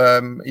forefront of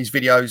his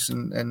videos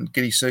and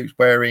ghillie suits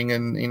wearing,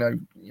 and you know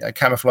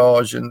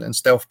camouflage and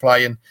stealth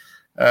play. And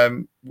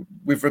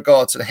with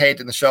regard to the head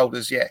and the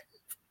shoulders,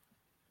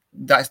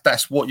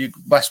 that's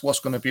what's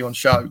going to be on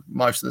show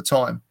most of the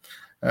time.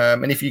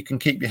 And if you can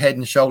keep your head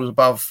and shoulders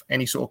above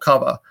any sort of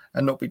cover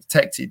and not be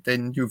detected,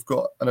 then you've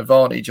got an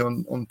advantage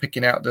on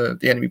picking out the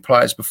enemy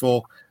players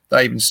before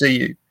they even see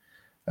you.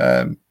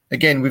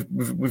 Again,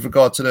 with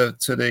regard to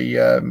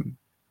the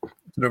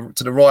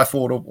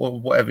rifle or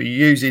whatever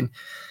you're using,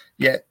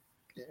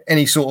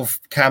 any sort of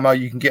camo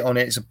you can get on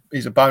it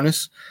is a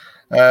bonus.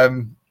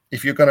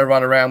 If you're going to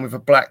run around with a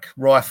black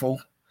rifle,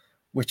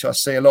 which I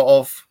see a lot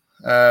of,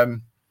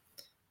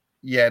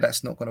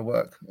 that's not going to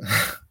work.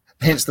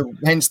 hence the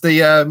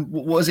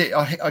what is it?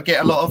 I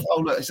get a lot of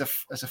look, it's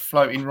a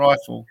floating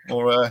rifle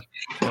or a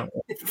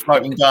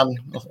floating gun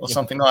or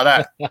something like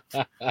that.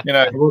 You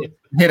know,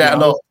 hear that a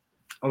lot.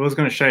 I was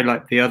going to show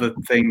like the other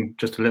thing,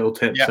 just a little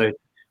tip. So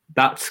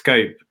that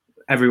scope,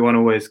 everyone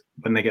always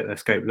when they get their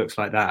scope looks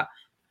like that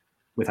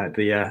without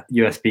the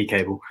USB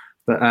cable,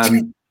 but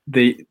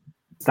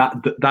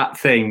that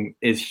thing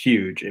is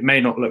huge. It may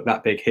not look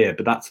that big here,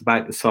 but that's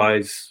about the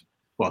size.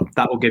 Well,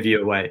 that will give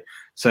you away.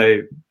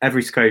 So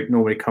every scope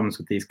normally comes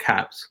with these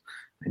caps,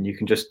 and you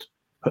can just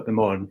put them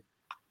on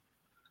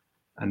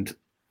and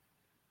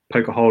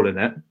poke a hole in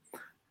it,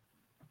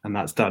 and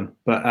that's done.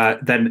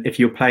 But then if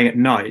you're playing at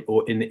night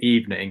or in the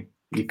evening,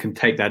 you can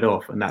take that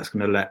off, and that's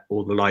going to let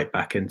all the light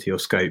back into your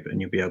scope, and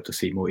you'll be able to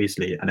see more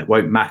easily. And it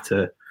won't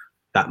matter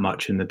that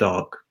much in the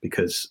dark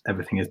because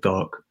everything is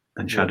dark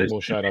and shadows.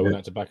 More shadow and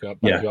that to back up.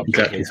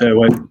 Exactly.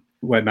 So it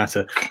won't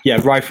matter. Yeah,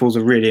 rifles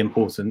are really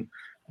important.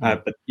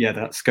 But yeah,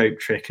 that scope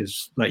trick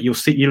is like you'll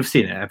have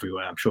seen it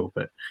everywhere, I'm sure,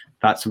 but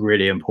that's a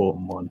really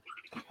important one.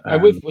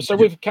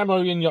 With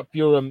camo in your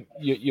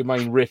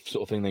main riff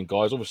sort of thing, then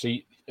guys,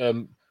 obviously,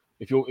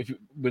 if you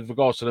with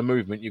regards to the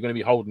movement, you're going to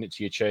be holding it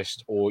to your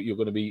chest, or you're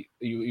going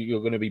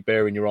to be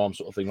bearing your arm,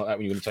 sort of thing like that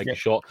when you're going to take a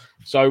shot.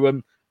 So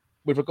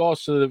with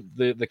regards to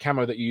the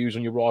camo that you use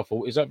on your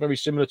rifle, is that very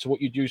similar to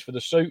what you'd use for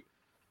the suit,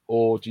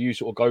 or do you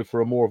sort of go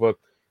for a more of a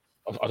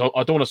I don't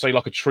want to say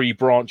like a tree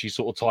branchy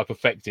sort of type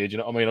affected, you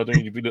know what I mean? I don't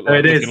need to be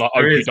looking like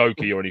okie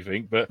dokie or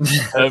anything, but do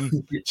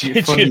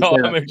you know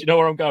what I mean? Do you know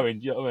where I'm going?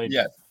 Do you know what I mean?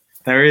 Yeah.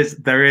 There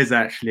is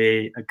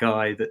actually a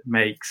guy that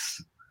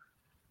makes,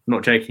 I'm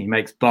not joking, he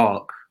makes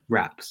bark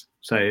wraps.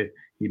 So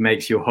he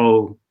makes your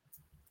whole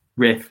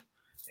riff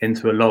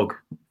into a log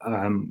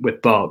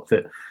with bark.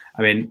 That,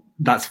 I mean,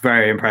 that's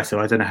very impressive.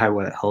 I don't know how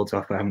well it holds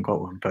up. I haven't got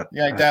one, but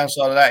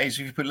downside of that is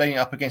if you lean it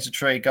up against a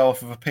tree, go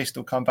off with a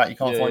pistol, come back, you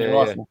can't find your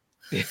rifle.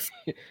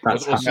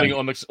 That's or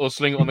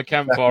sling it on the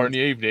campfire in the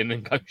evening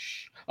and go,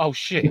 oh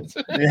shit.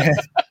 Yeah.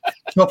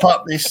 Chop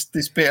up this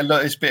bit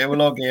of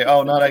log here.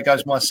 Oh no, there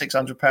goes my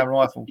 £600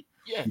 rifle.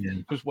 Yeah,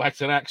 just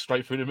whacks an axe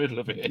straight through the middle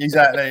of it.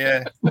 Exactly.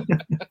 Yeah.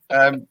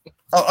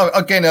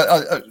 Again,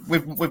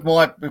 with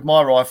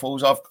my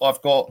rifles,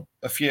 I've got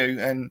a few,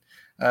 and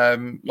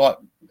like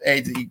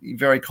Ed, he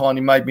very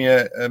kindly made me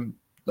a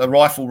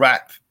rifle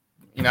wrap,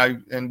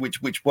 and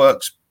which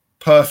works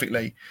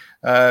perfectly.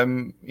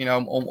 On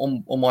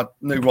my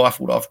new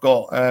rifle that I've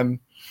got,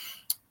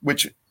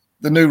 which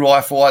the new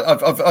rifle,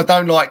 I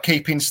don't like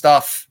keeping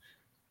stuff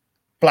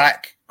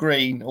black,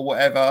 green, or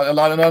whatever. I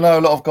know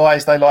a lot of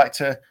guys, they like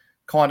to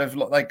kind of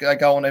they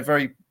go on, they're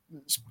very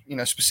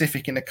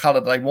specific in the color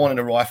they want in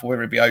a rifle,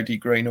 whether it be OD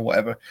green or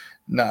whatever.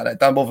 No, that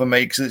don't bother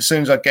me, because as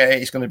soon as I get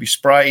it, it's going to be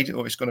sprayed,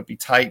 or it's going to be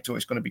taped, or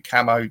it's going to be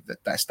camo.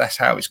 That's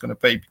how it's going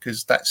to be,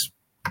 because that's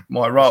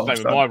my role.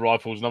 Same with my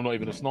rifles, and I'm not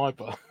even a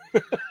sniper.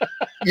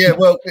 Yeah,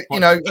 well,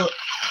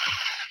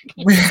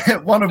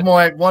 one of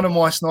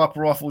my sniper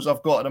rifles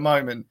I've got at the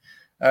moment,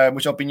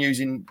 which I've been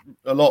using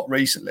a lot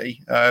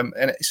recently, and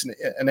it's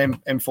an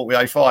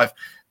M40A5.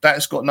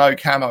 That's got no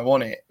camo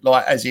on it,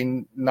 like as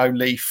in no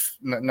leaf,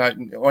 no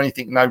or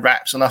anything, no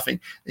wraps or nothing.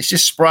 It's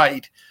just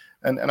sprayed,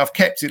 and I've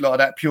kept it like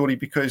that purely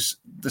because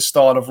the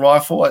style of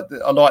rifle.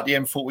 I like the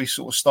M40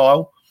 sort of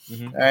style,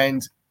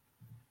 and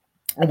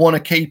I want to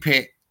keep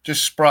it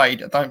just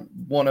sprayed. I don't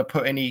want to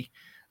put any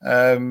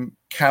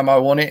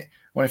camo on it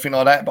or anything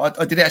like that. But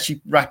I did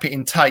actually wrap it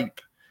in tape,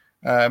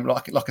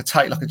 like a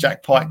tape, like a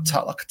Jack Pike,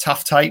 like a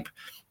tough tape.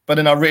 But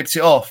then I ripped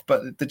it off.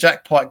 But the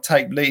Jack Pike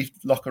tape leaves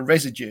like a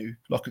residue,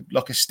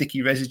 like a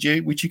sticky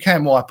residue, which you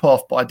can wipe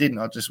off. But I didn't.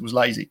 I just was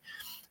lazy.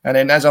 And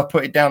then as I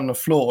put it down on the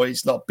floor,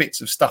 it's like bits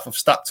of stuff have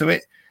stuck to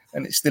it,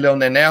 and it's still on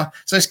there now.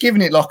 So it's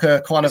giving it like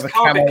a kind of a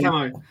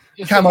camo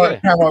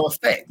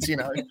effect,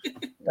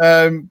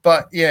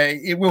 But yeah,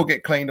 it will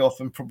get cleaned off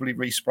and probably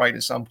resprayed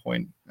at some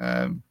point.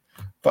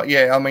 But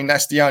yeah, I mean,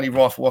 that's the only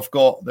rifle I've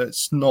got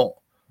that's not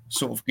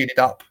sort of gidded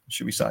up,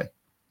 should we say?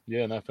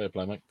 Yeah, no, fair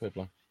play, mate. Fair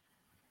play.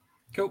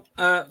 Cool.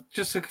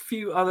 Just a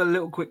few other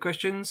little quick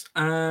questions.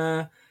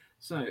 So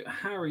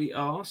Harry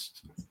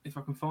asked if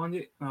I can find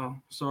it. Oh,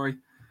 sorry,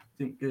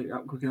 didn't get it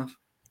up quick enough.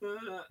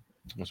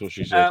 That's what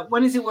she said.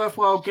 When is it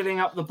worthwhile getting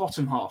up the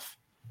bottom half?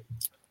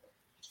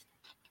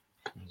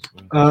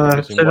 So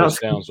that's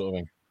down sort of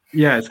thing.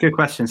 Yeah, it's a good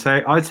question.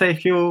 So I'd say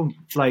if you're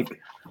like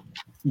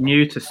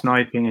new to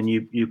sniping and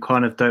you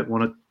kind of don't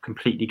want to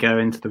completely go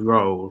into the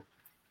role,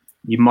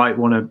 you might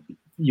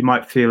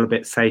feel a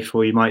bit safer,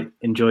 or you might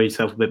enjoy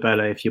yourself a bit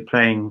better if you're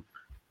playing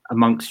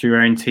amongst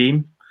your own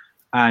team.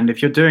 And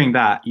if you're doing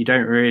that, you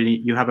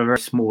have a very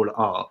small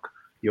arc.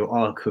 Your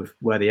arc of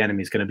where the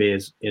enemy is going to be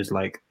is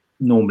like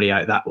normally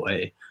out that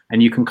way,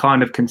 and you can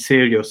kind of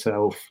conceal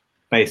yourself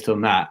based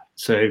on that.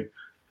 So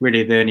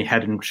really the only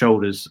head and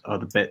shoulders are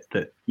the bit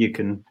that you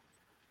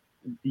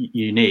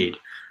need.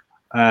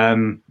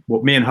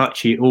 What me and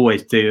Hutchie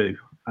always do,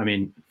 I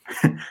mean,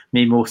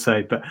 me more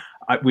so, but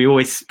we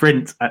always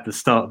sprint at the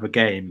start of a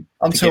game.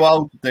 I'm too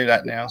old to do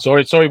that now.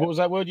 Sorry, what was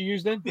that word you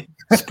used then?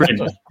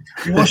 Sprint.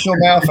 You wash your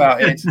mouth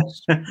out, Ed.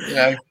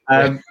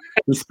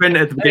 We sprint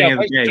at the beginning of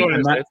the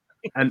game,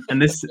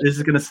 and this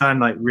is going to sound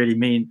like a really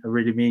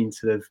mean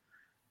sort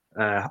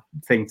of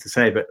thing to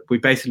say, but we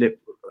basically,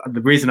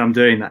 the reason I'm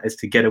doing that is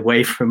to get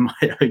away from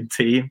my own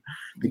team,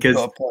 because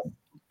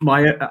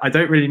I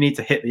don't really need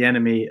to hit the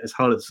enemy as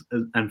hard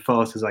and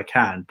fast as I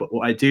can, but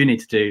what I do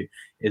need to do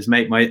is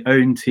make my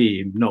own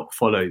team not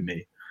follow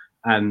me.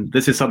 And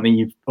this is something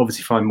you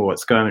obviously find more at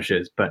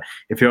skirmishes, but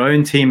if your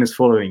own team is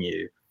following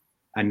you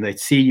and they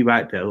see you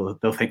out there,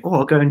 they'll think, oh,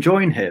 I'll go and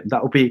join him.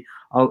 That'll be,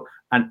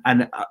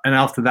 and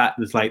after that,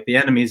 there's like the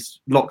enemy's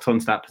locked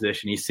onto that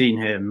position. You've seen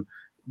him.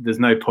 There's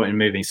no point in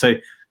moving. So,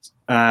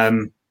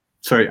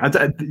 sorry,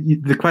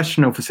 the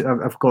question, obviously,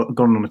 I've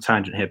gone on a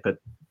tangent here, but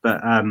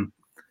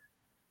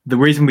the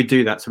reason we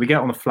do that, so we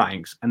get on the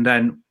flanks, and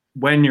then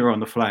when you're on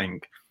the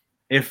flank,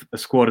 if a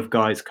squad of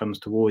guys comes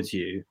towards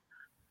you,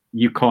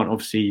 you can't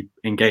obviously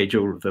engage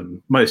all of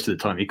them. Most of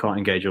the time, you can't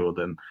engage all of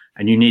them,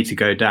 and you need to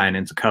go down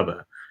into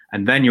cover.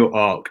 And then your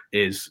arc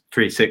is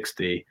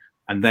 360,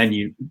 and then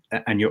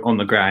you're on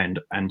the ground,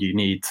 and you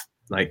need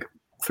like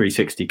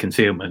 360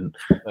 concealment.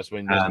 That's why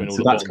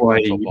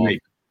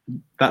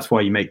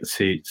you make the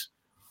suits,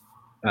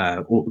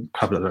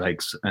 cover the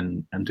legs,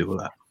 and do all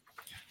that.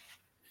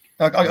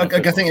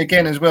 I think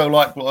again as well,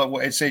 like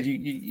what Ed said,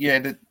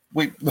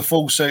 the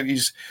full suit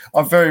is.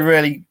 I very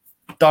rarely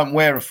don't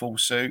wear a full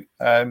suit.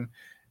 The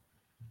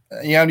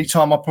only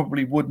time I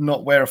probably would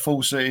not wear a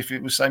full suit if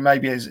it was, say,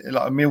 maybe as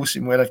like a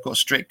Milsim where they've got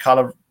strict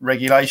colour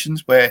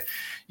regulations, where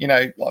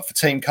like for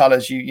team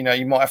colours, you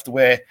might have to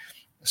wear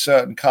a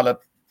certain colour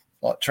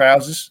like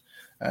trousers,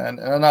 and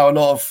I know a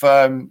lot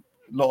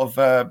of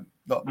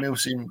like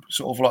Milsim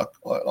sort of like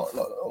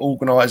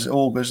organised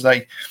augers,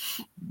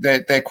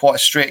 they're quite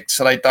strict,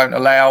 so they don't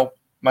allow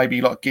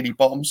maybe like giddy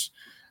bottoms.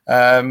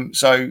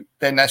 So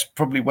then that's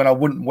probably when I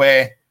wouldn't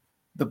wear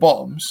the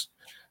bottoms.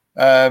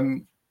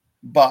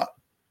 But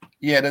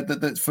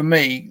for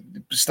me,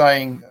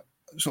 staying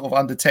sort of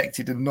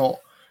undetected and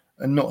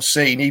not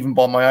seen even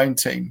by my own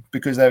team,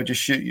 because they would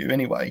just shoot you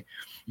anyway.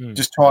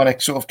 Just trying to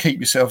sort of keep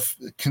yourself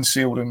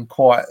concealed and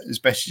quiet as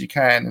best as you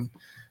can.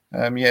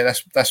 And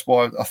that's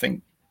why I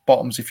think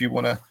bottoms, if you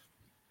want to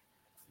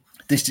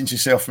distance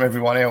yourself from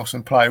everyone else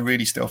and play a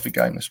really stealthy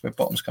game, that's where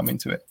bottoms come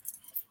into it.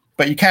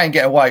 But you can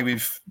get away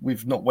with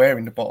not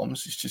wearing the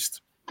bottoms. It's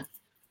just.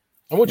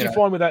 And what do you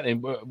find with that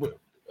then,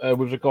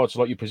 with regards to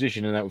like your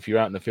position and that, if you're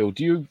out in the field?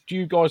 Do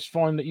you guys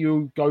find that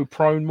you go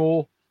prone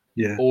more?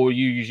 Yeah. Or are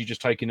you usually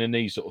just taking a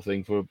knee sort of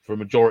thing for a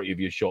majority of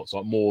your shots,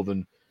 like more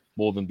than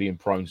being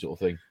prone sort of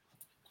thing?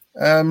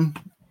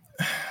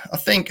 I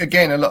think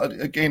again,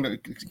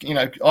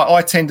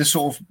 I tend to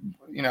sort of,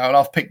 and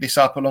I've picked this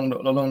up along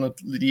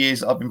the years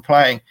that I've been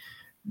playing.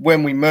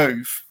 When we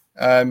move,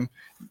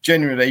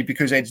 generally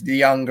because Ed's the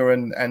younger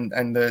and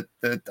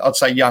the I'd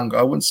say younger.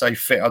 I wouldn't say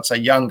fit. I'd say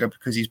younger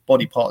because his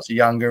body parts are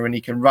younger and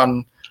he can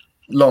run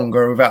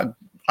longer without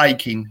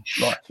aching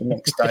like the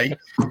next day.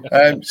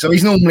 So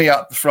he's normally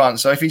up the front.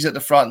 So if he's at the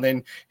front,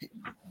 then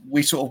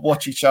we sort of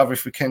watch each other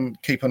if we can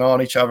keep an eye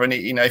on each other. And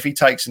if he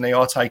takes a knee,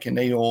 I take a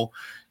knee, or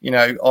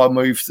I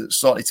move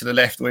slightly to the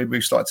left, or he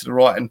moves slightly to the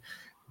right. And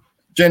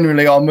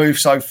generally, I'll move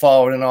so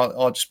far, and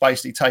I'll just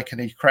basically take a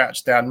knee,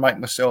 crouch down, make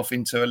myself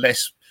into a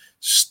less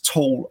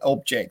tall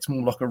object,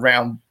 more like a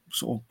round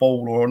sort of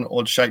ball or an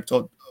odd-shaped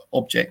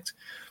object,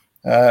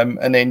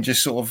 and then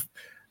just sort of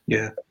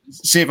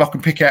see if I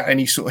can pick out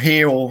any sort of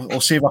here,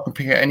 or see if I can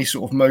pick out any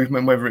sort of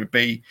movement, whether it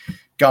be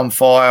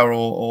gunfire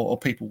or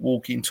people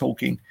walking,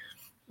 talking,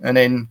 and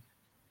then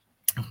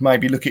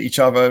maybe look at each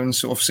other and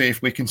sort of see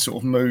if we can sort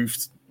of move,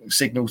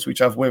 signal to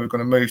each other where we're going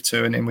to move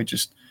to, and then we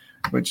just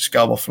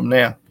go off from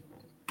there.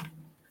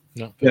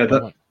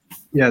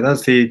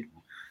 That's the.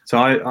 So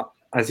I,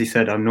 as you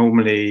said, I'm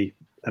normally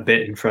a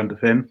bit in front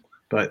of him,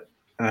 but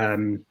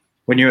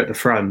when you're at the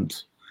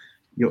front,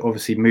 you're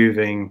obviously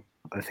moving.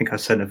 I think I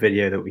sent a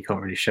video that we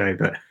can't really show,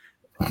 but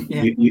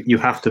you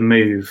have to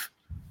move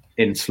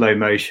in slow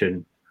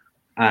motion.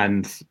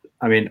 And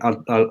I mean,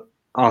 I'll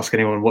ask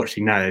anyone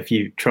watching now, if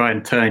you try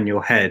and turn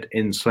your head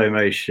in slow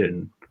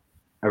motion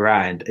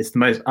around, it's the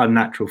most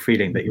unnatural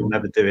feeling that you'll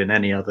never do in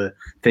any other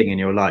thing in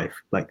your life,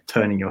 like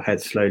turning your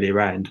head slowly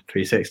around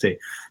 360.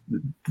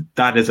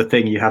 That is a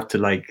thing you have to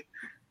like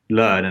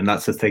learn, and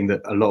that's the thing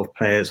that a lot of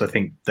players I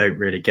think don't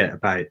really get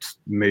about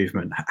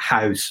movement,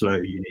 how slow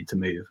you need to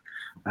move.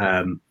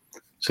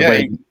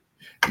 Like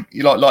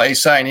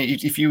he's saying,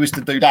 if you was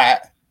to do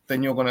that,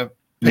 then you're going to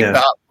pick that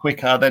up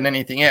quicker than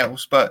anything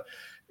else. But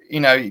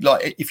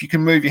like if you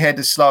can move your head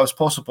as slow as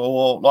possible,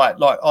 or like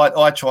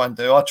I try and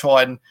do, I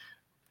try and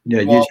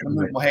move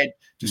my head,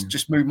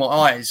 just move my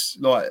eyes,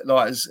 like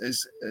as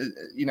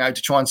to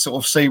try and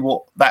sort of see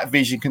what that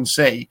vision can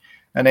see.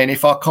 And then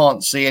if I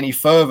can't see any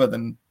further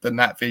than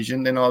that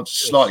vision, then I'll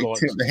just slightly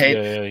tilt the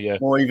head,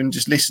 or even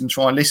just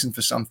try and listen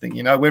for something.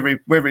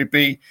 Whether it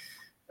be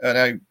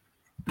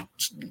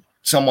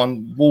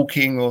someone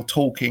walking or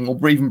talking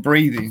or even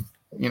breathing.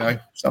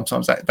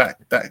 Sometimes that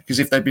because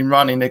if they've been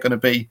running, they're going to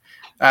be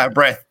out of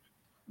breath,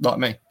 like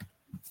me.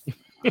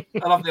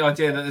 I love the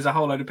idea that there's a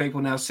whole load of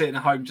people now sitting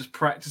at home just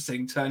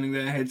practicing turning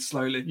their heads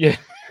slowly. Yeah.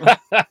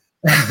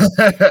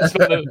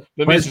 the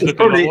missus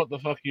looking like, what the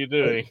fuck are you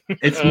doing?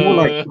 It's more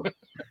like,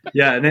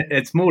 and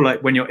it's more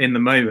like when you're in the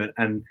moment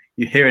and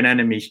you hear an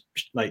enemy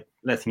like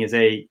letting his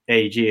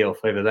AEG off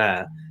over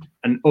there,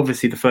 and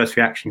obviously the first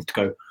reaction is to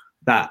go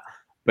that,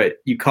 but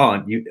you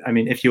can't.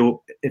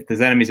 If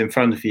there's enemies in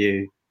front of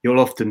you, you'll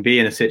often be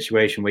in a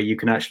situation where you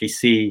can actually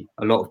see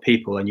a lot of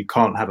people and you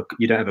don't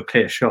have a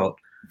clear shot,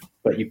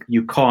 but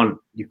you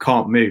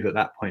can't move at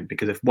that point,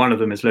 because if one of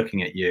them is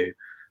looking at you,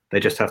 they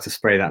just have to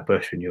spray that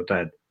bush and you're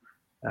dead.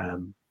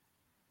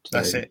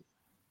 That's it.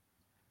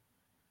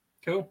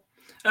 Cool.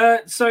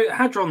 So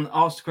Hadron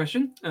asked a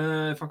question,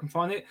 if I can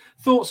find it.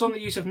 Thoughts on the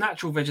use of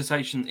natural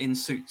vegetation in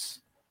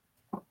suits?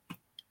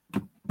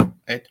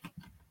 Ed?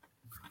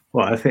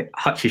 Well, I think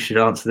Hutchie should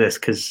answer this,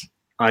 because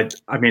I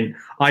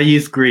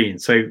use green.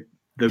 So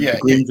the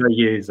greens I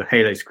use are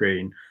Halo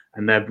green,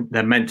 and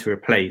they're meant to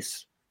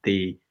replace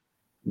the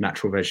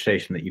natural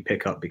vegetation that you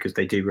pick up, because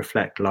they do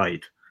reflect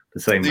light the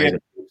same way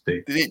that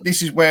do.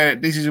 This is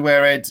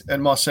where Ed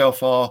and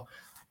myself are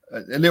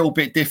a little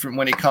bit different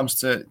when it comes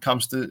to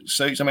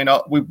suits. I mean,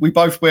 we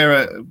both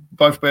wear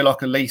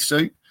like a Lee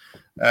suit,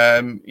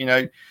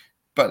 but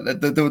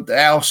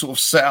our sort of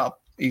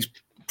setup is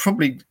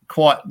probably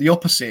quite the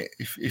opposite.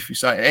 If you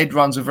say Ed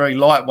runs a very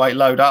lightweight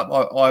load up,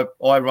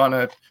 I run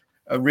a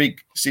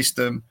rig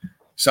system.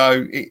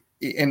 So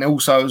and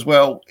also as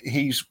well,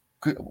 he's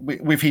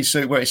with his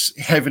suit where it's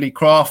heavily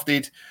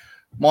crafted.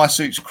 My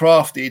suit's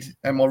crafted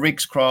and my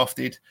rig's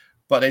crafted,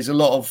 but there's a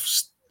lot of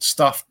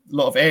stuff, a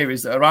lot of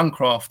areas that are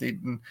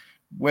uncrafted, and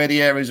where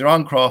the areas are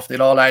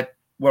uncrafted, I'll add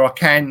where I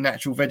can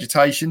natural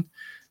vegetation.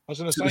 I was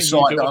going to say, I've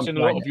seen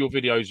a lot of your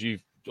videos.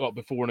 You've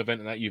before an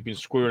event and that you've been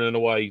squirreling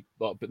away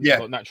like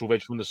natural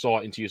veg from the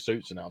site into your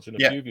suits, and I've seen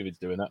a few of you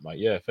doing that, mate.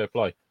 Yeah, fair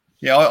play.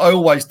 Yeah, I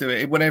always do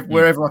it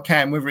wherever I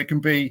can, whether it can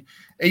be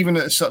even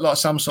at like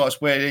some sites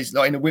where there's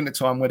like in the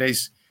wintertime where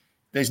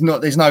there's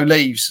no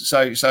leaves,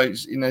 so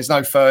there's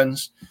no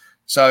ferns.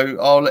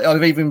 So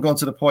I've even gone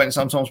to the point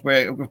sometimes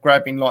where we're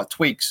grabbing like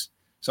twigs.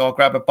 So I'll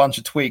grab a bunch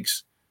of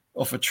twigs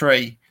off a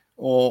tree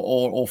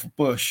or off a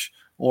bush,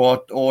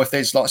 or if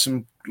there's like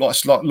some like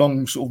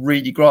long sort of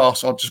reedy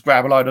grass, I'll just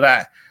grab a load of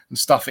that and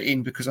stuff it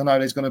in because I know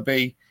there's going to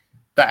be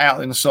that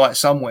out in the site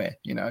somewhere,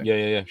 you know.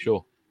 Yeah,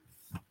 sure.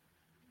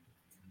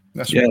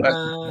 That's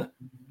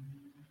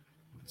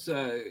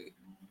so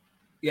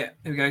yeah,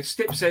 here we go.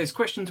 Stip says,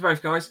 question to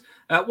both guys.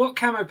 What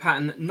camo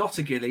pattern, not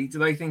a ghillie, do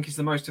they think is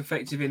the most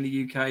effective in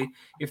the UK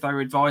if they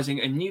were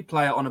advising a new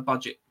player on a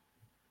budget?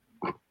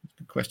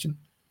 Good question.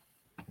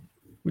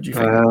 Would you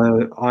think?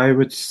 I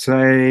would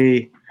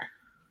say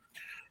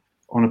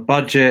on a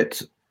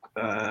budget,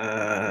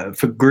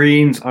 for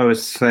greens, I would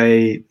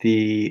say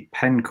the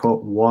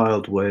Pencott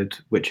Wildwood,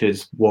 which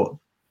is what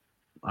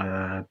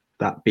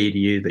that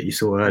BDU that you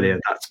saw earlier,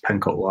 that's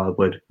Pencott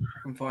Wildwood. I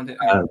can find it.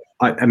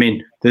 I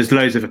mean, there's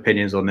loads of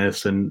opinions on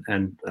this, and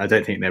I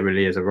don't think there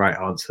really is a right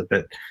answer.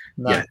 But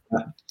yeah,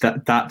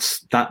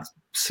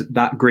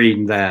 that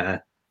green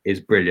there is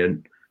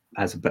brilliant,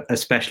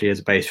 especially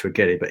as a base for a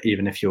ghillie. But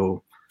even if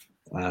you're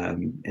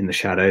in the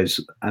shadows,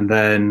 and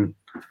then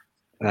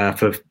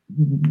for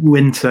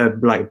winter,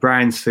 like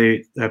brown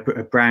suit, a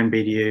brown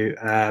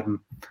BDU,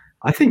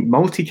 I think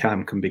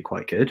multicam can be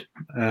quite good.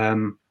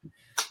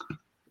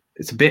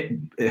 It's a bit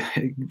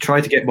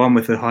try to get one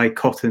with a high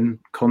cotton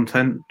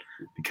content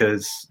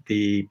because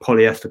the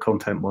polyester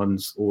content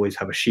ones always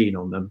have a sheen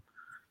on them.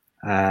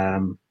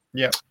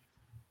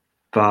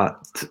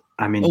 But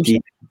I mean, also,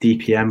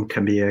 DPM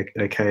can be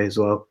okay as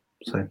well.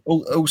 So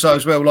also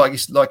as well, like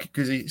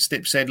because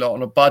Stip said, like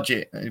on a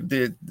budget,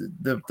 the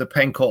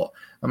Pencott.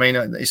 I mean,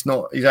 it's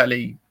not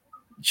exactly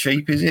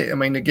cheap, is it? I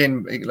mean,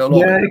 again, it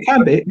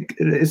can be.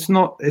 It's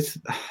not. It's.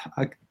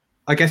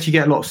 I guess you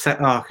get a lot of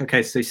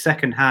so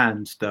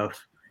second-hand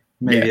stuff.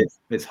 Maybe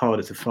it's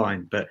harder to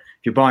find, but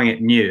if you're buying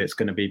it new, it's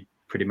going to be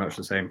pretty much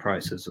the same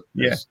price as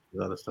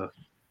other stuff.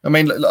 I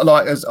mean,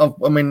 Lance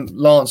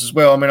as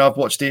well. I mean, I've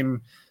watched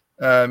him.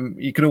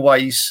 You could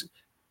always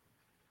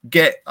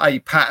get a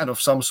pattern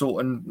of some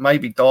sort and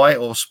maybe dye it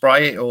or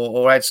spray it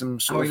or add some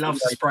sort he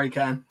loves the spray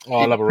can. Oh,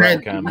 I love a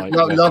rattle can, mate.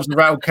 He loves the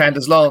rattle can,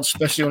 does Lance,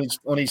 especially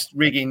on his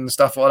rigging and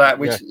stuff like that,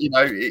 which,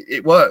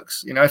 it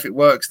works. You know, if it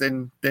works,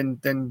 then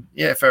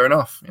yeah, fair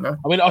enough, you know.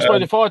 I mean, I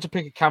suppose if I had to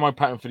pick a camo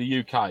pattern for the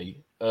UK,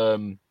 I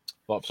mean,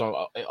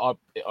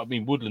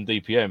 Woodland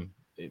DPM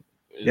is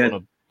on a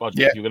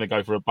budget. If you're going to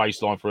go for a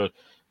baseline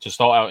to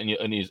start out in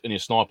your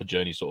sniper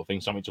journey sort of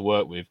thing, something to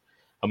work with.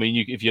 I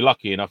mean, if you're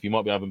lucky enough, you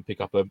might be able to pick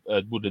up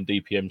a Woodland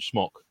DPM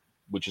smock,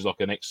 which is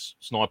like an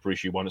ex-sniper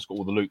issue one that's got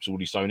all the loops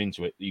already sewn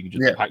into it. You can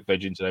just pack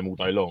veg into them all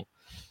day long.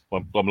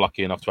 I'm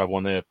lucky enough to have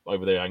one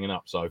over there hanging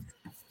up. So,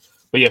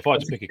 but yeah, if I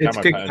had to pick a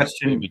camo pattern,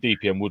 it would be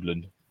DPM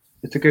Woodland.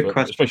 It's a good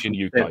question, especially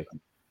in the UK.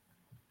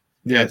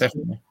 Yeah,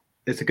 definitely.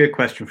 It's a good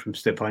question from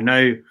Stip. I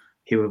know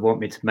he would want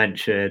me to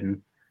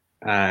mention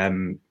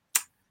Phantom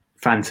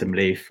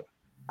Leaf,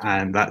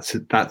 and that's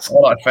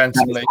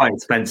Phantom Leaf. Quite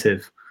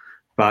expensive.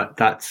 But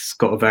that's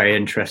got a very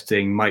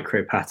interesting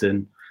micro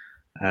pattern.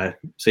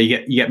 So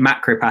you get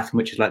macro pattern,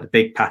 which is like the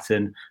big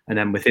pattern, and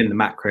then within the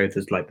macro,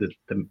 there's like the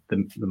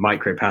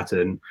micro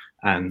pattern,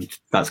 and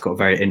that's got a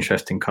very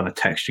interesting kind of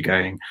texture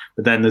going.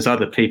 But then there's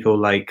other people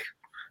like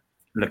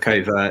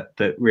Lakova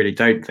that really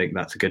don't think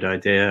that's a good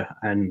idea,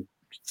 and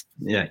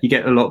yeah, you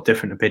get a lot of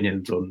different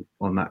opinions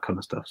on that kind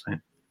of stuff. So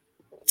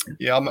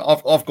yeah,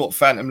 I've got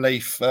Phantom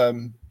Leaf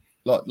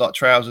like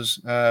trousers.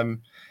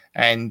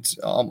 And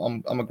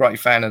I'm a great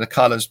fan of the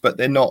colours, but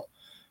they're not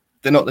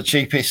the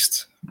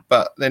cheapest.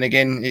 But then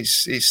again,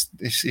 it's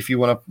if you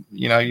want to,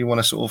 you want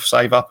to sort of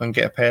save up and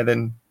get a pair,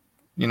 then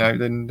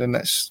then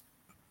that's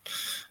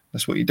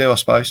what you do, I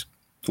suppose.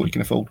 It's what you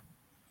can afford.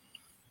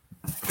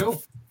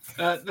 Cool.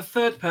 The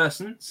third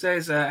person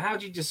says, how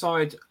do you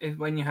decide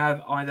when you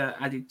have either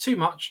added too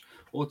much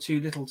or too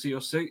little to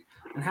your suit,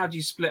 and how do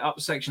you split up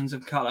sections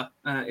of colour?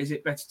 Is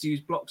it better to use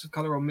blocks of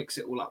colour or mix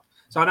it all up?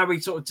 So I know we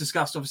sort of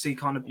discussed, obviously,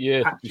 kind of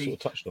patchy, we sort of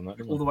touched on that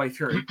all the way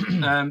through.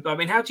 But I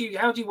mean, how do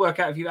you work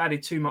out if you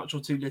added too much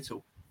or too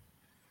little?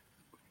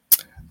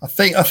 I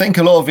think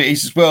a lot of it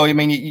is as well. I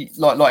mean,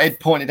 like Ed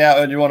pointed out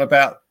earlier on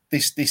about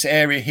this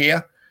area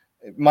here,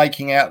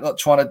 making out like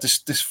trying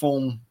to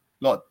deform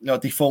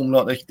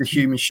the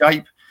human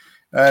shape.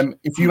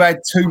 If you add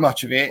too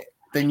much of it,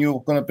 then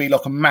you're going to be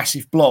like a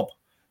massive blob.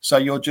 So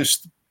you'll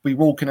just be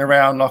walking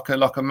around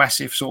like a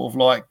massive sort of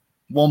like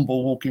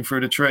womble walking through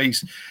the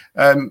trees.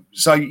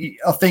 So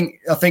I think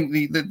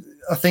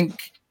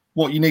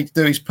what you need to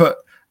do is put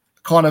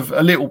kind of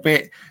a little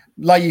bit,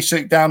 lay your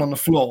suit down on the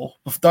floor.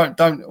 Don't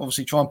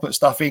obviously try and put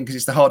stuff in because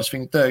it's the hardest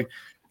thing to do.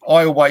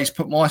 I always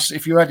put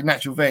if you're adding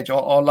natural veg,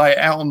 I'll lay it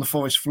out on the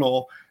forest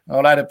floor.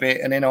 I'll add a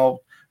bit and then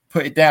I'll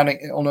put it down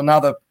on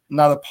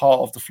another part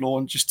of the floor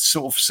and just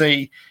sort of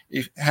see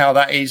how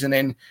that is. And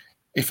then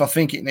if I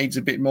think it needs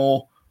a bit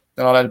more,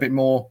 then I'll add a bit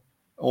more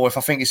or if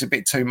I think it's a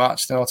bit too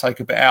much, then I'll take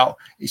a bit out.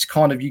 It's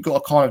kind of, you've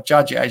got to kind of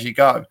judge it as you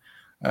go.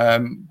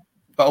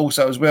 But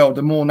also as well,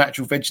 the more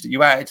natural veg that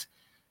you add,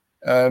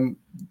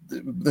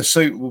 the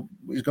suit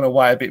is going to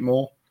weigh a bit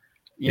more.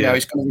 You know,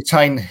 it's going to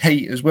retain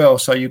heat as well,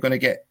 so you're going to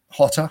get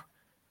hotter.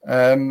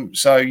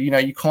 So you know,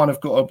 you kind of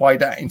got to weigh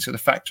that into the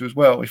factor as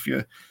well. If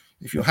you're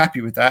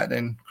happy with that,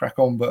 then crack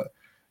on. But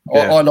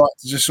I like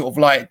to just sort of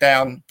lay it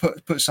down,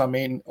 put some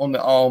in on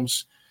the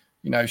arms,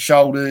 you know,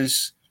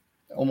 shoulders,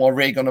 on my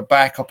rig on the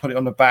back. I put it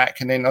on the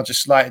back, and then I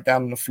just lay it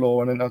down on the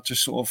floor, and then I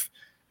just sort of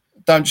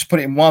don't just put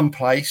it in one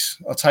place.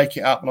 I take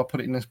it up and I put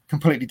it in a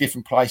completely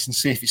different place and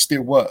see if it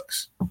still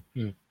works.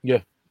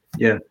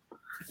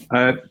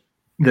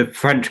 The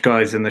French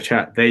guys in the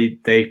chat, they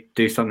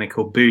do something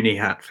called boonie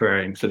hat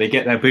throwing. So they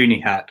get their boonie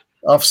hat.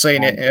 I've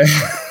seen it.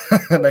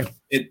 Yeah.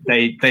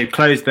 They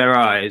close their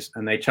eyes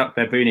and they chuck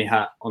their boonie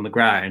hat on the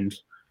ground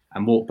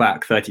and walk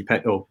back 30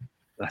 or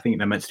I think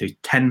they're meant to do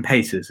 10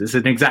 paces. It's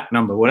an exact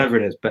number, whatever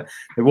it is, but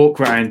they walk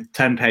around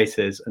 10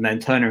 paces and then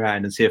turn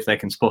around and see if they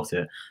can spot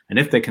it. And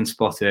if they can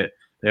spot it,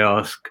 they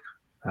ask,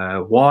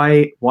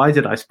 why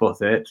did I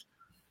spot it?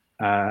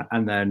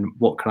 And then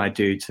what can I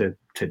do to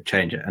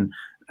change it?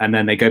 And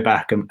then they go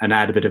back and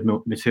add a bit of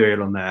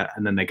material on there,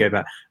 and then they go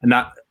back, and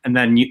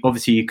then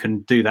obviously you can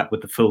do that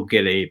with the full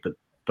ghillie,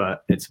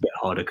 but it's a bit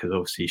harder because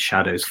obviously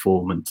shadows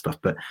form and stuff.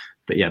 But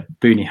yeah,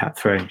 boonie hat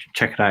throwing,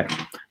 check it out.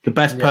 The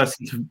best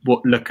person to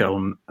look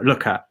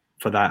at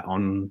for that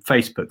on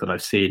Facebook that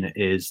I've seen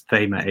is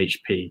Thamer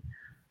HP,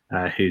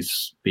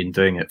 who's been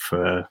doing it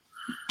for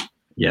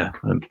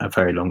a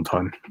very long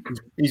time.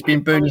 He's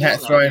been boonie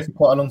hat throwing for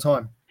quite a long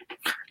time.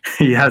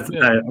 He has.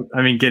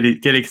 I mean,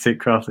 ghillie suit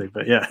crafting,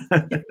 but yeah.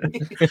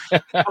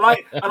 I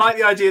like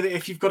the idea that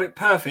if you've got it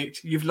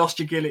perfect, you've lost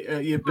your ghillie.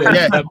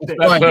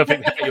 That's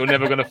perfect. You're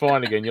never going to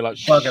find again. You're like,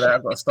 bugger that.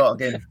 I've got to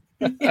start again.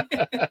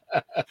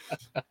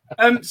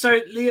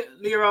 So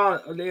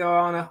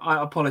Liorana,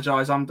 I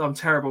apologise. I'm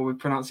terrible with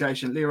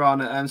pronunciation.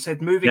 Liorana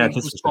said moving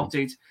equals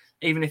spotted,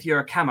 even if you're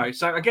a camo.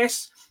 So I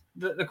guess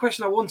the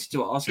question I wanted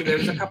to ask, there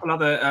was a couple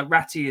other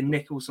Ratty and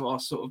Nick also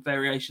asked sort of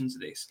variations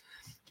of this.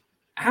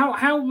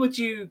 How would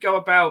you go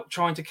about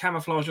trying to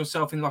camouflage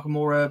yourself in like a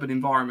more urban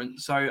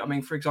environment? So, I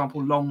mean, for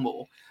example,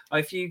 Longmoor,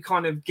 if you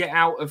kind of get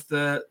out of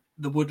the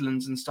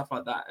woodlands and stuff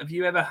like that, have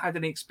you ever had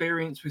any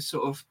experience with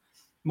sort of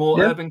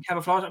more urban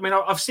camouflage? I mean,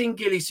 I've seen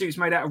ghillie suits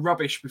made out of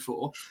rubbish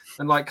before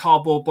and like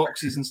cardboard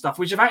boxes and stuff,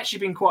 which have actually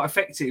been quite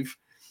effective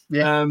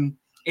in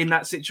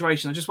that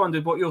situation. I just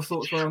wondered what your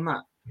thoughts were on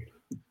that.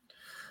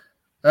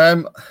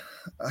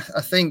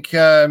 I think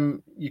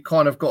you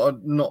kind of got to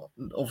not,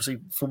 obviously,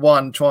 for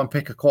one, try and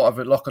pick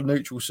like a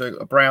neutral suit,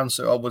 a brown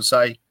suit, I would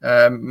say.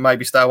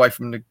 Maybe stay away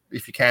from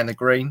if you can, the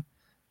green,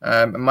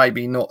 and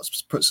maybe not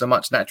put so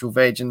much natural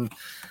veg. And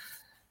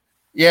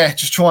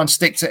just try and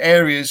stick to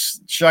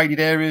shaded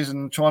areas,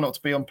 and try not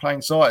to be on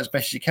plain sight as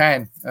best you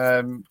can.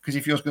 Because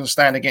if you're going to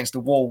stand against the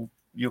wall,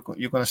 you're going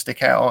to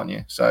stick out, aren't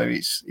you? So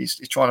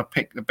it's trying to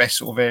pick the best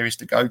sort of areas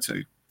to go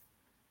to.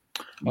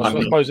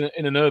 I suppose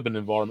in an urban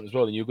environment as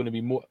well, then you're going to be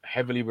more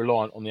heavily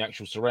reliant on the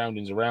actual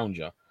surroundings around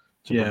you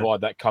to provide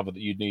that cover that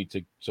you'd need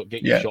to sort of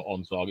get your shot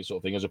on target, sort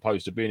of thing, as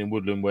opposed to being in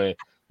woodland where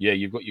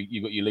you've got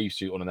your leaf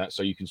suit on and that,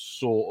 so you can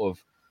sort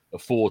of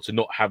afford to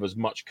not have as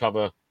much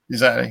cover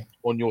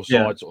on your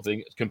side, sort of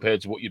thing,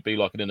 compared to what you'd be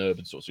like in an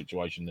urban sort of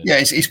situation. Then. Yeah,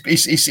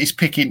 it's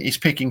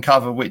picking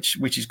cover,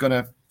 which is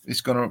gonna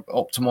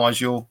optimize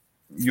your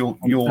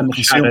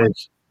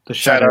the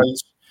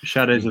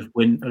shadows of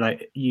wind.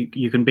 Like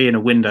you can be in a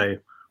window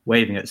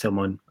waving at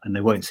someone and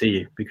they won't see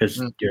you because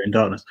you're in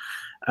darkness.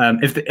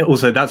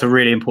 Also, that's a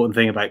really important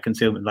thing about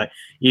concealment. Like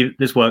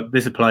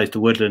this applies to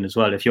woodland as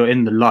well. If you're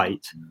in the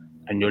light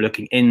and you're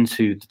looking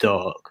into the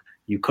dark,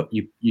 you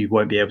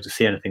won't be able to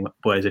see anything.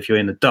 Whereas if you're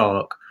in the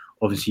dark,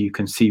 obviously you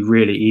can see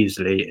really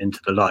easily into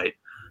the light.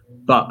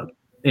 But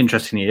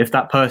interestingly, if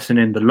that person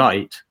in the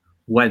light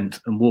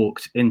went and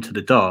walked into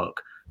the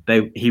dark,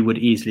 he would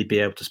easily be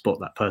able to spot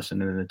that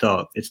person in the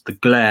dark. It's the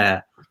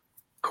glare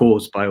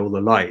caused by all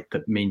the light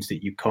that means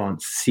that you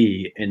can't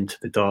see into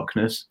the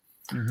darkness.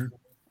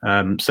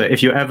 So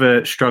if you're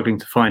ever struggling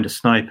to find a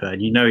sniper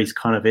and you know he's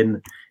kind of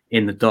in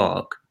the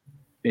dark,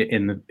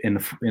 in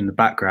the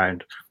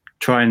background,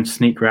 try and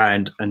sneak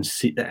around and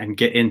see and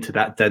get into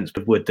that dense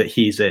wood that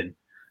he's in,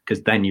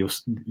 because then you'll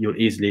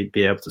easily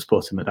be able to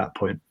spot him at that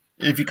point.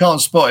 If you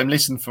can't spot him,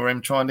 listen for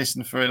him. Try and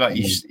listen for him. Like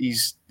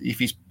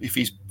if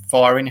he's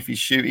firing, if he's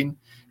shooting,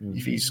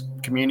 if he's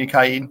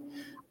communicating,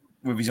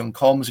 if he's on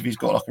comms, if he's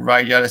got like a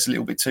radio that's a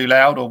little bit too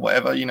loud or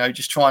whatever,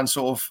 just try and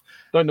sort of.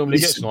 Don't normally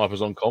get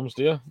snipers on comms,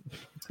 do you?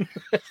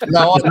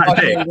 No, I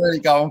don't really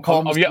go on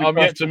comms. I'm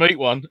yet to meet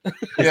one.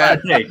 Yeah,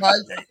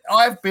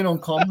 I've been on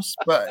comms,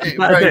 but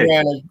very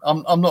rarely.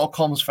 I'm not a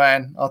comms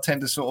fan. I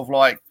tend to sort of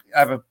like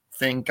have a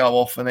thing go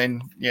off and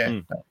then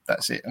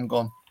that's it. I'm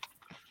gone.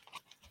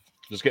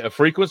 Just get a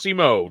frequency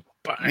mode.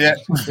 Bang. Yeah.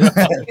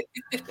 Right,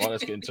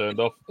 that's getting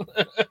turned off.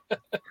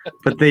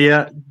 But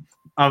I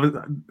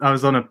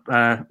was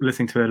on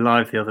listening to a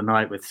live the other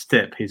night with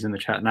Stip, who's in the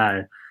chat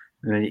now,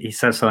 And he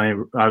says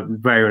something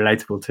very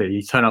relatable too.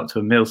 You turn up to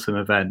a Milsim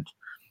event,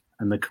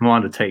 and the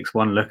commander takes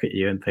one look at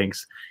you and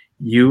thinks,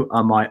 "You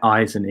are my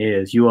eyes and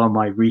ears. You are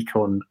my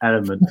recon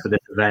element for this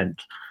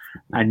event."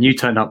 And you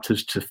turn up to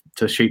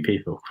shoot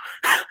people,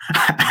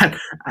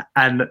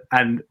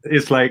 and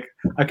it's like,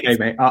 okay,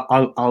 mate,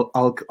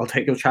 I'll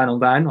take your channel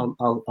down.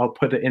 I'll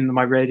put it in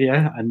my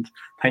radio, and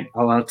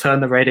I'll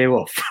turn the radio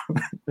off.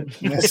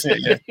 That's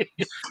it,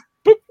 yeah.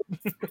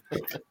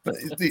 But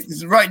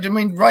it's right. I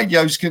mean,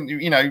 radios can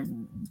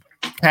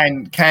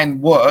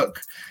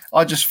work.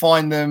 I just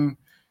find them.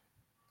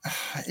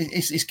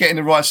 It's getting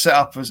the right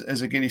setup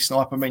as a ghillie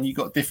sniper. I mean, you've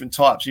got different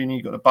types.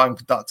 You've got the bone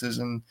conductors,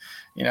 and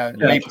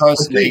me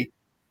personally,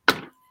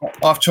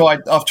 I've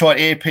tried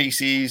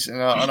earpieces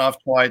and I've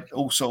tried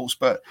all sorts.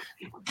 But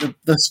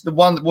the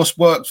one what's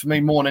worked for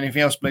me more than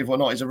anything else, believe it or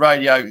not, is a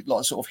radio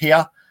like sort of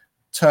here,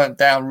 turned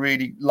down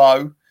really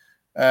low,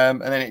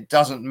 and then it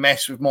doesn't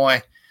mess with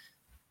my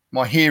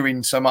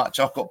hearing so much.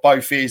 I've got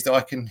both ears that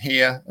I can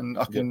hear, and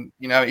I can,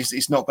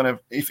 it's not going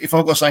to. If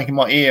I've got something in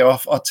my ear,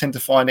 I tend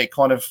to find it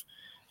kind of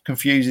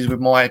confuses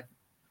with my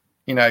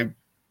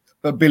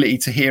ability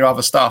to hear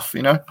other stuff.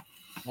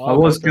 I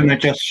was going to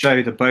just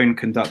show the bone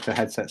conductor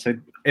headset. So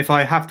if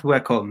I have to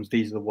wear comms,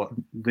 these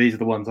are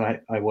the ones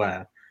I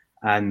wear,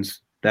 and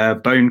they're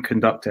bone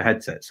conductor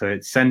headset. So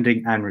it's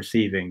sending and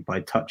receiving by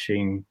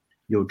touching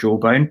your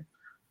jawbone.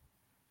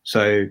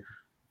 So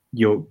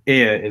your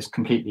ear is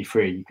completely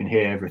free. You can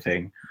hear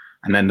everything,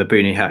 and then the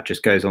boonie hat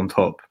just goes on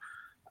top.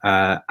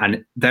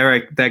 And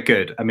they're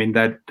good. I mean,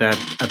 they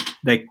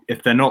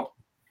if they're not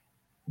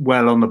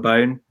well on the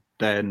bone,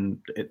 then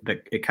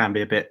it can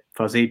be a bit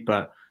fuzzy,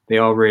 but they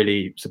are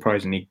really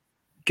surprisingly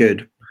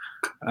good.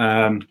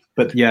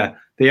 But yeah,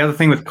 the other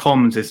thing with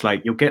comms is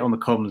like you'll get on the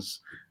comms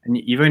and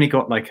you've only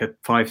got like a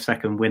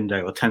 5-second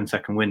window or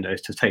 10-second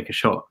windows to take a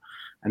shot,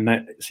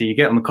 and so you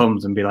get on the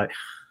comms and be like,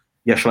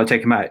 yeah, shall I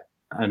take him out?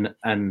 And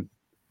by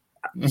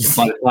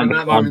the time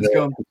the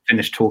commander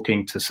finished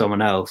talking to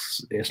someone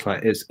else, it's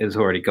like it's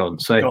already gone.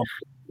 So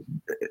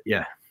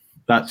yeah,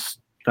 that's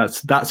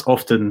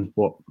often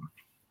what.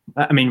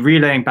 I mean,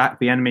 relaying back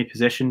the enemy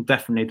position,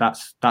 definitely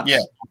that's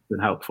often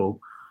helpful.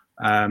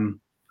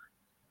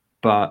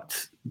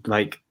 But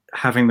like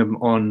having them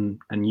on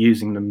and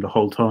using them the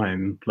whole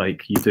time,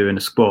 like you do in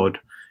a squad,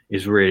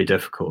 is really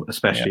difficult,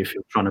 especially if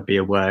you're trying to be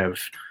aware of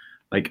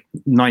like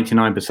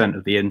 99%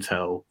 of the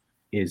intel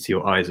is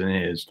your eyes and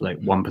ears, like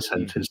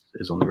 1%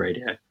 is on the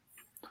radio.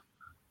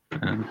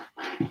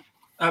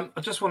 I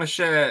just want to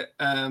share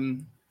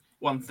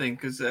one thing,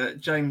 because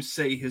James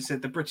C has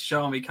said the British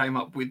Army came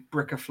up with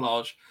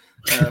bricamouflage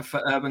for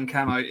urban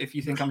camo. If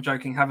you think I'm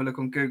joking, have a look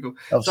on Google.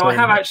 So I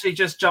have actually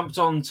just jumped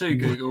on to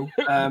Google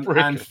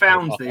and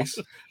found this,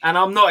 and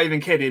I'm not even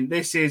kidding.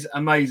 This is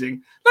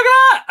amazing. Look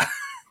at that!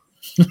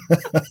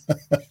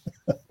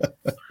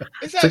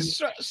 Is that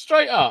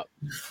straight up?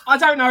 I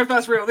don't know if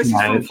that's real. This is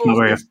from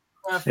Forces.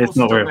 It's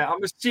not real.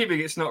 I'm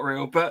assuming it's not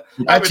real, but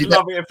I would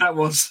love it if that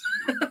was.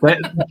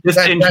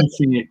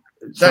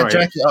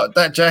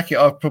 That jacket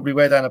I'd probably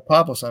wear down a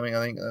pub or something.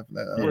 I think.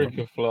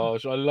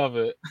 Bricamouflage, I love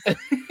it.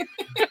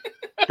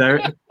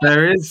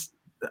 There is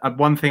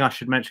one thing I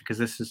should mention, because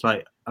this is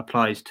like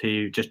applies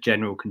to just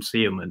general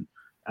concealment.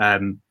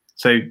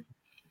 So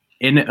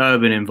in an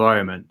urban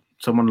environment,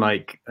 someone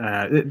like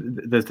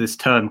there's this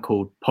term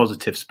called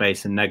positive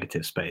space and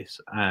negative space,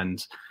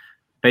 and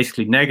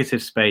basically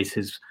negative space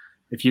is,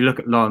 if you look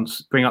at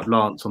Lance, bring up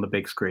Lance on the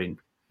big screen,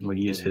 and we'll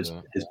use his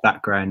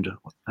background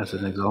as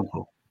an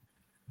example.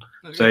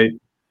 Okay.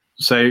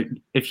 So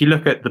if you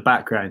look at the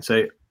background,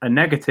 so a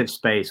negative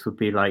space would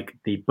be like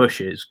the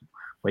bushes,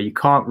 where you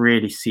can't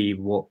really see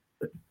what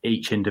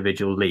each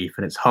individual leaf,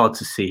 and it's hard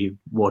to see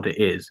what it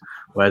is.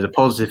 Whereas a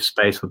positive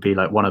space would be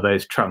like one of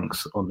those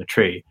trunks on the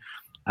tree.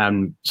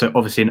 So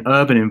obviously an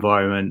urban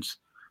environment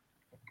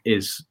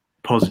is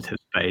positive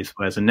space,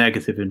 whereas a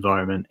negative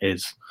environment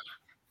is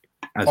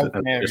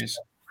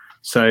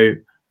so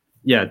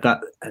yeah,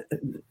 that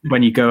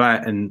when you go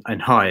out and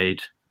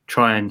hide,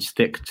 try and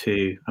stick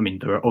to, I mean,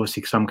 there are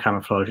obviously some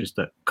camouflages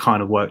that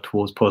kind of work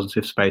towards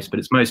positive space, but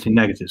it's mostly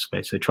negative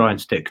space. So try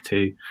and stick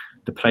to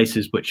the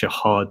places which are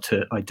hard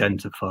to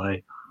identify,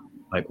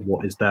 like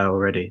what is there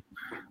already.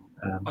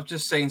 I've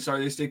just seen,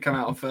 sorry, this did come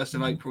out on 1st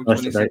of April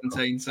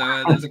 2017.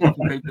 So there's a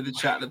couple of people in the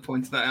chat that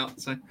pointed that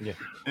out. So yeah.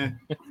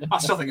 I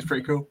still think it's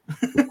pretty cool.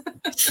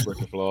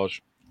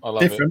 Bricamouflage. I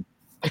love it.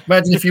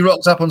 Imagine if you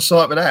rocked up on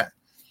site with that.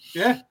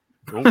 Yeah.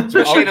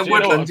 Especially in a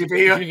woodland. If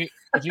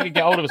you can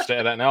get hold of a set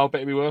of that now, I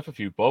bet it'd be worth a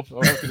few, Bob. I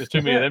don't think there's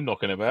too many of them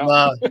knocking about.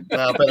 No,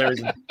 I bet there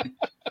isn't.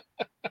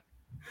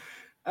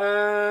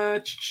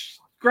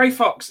 Grey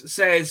Fox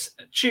says,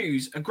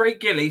 choose a great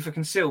ghillie for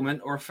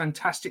concealment or a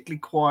fantastically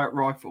quiet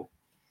rifle.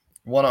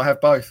 Why not have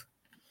both?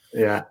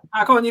 Yeah.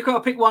 Come on, you've got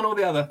to pick one or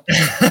the other.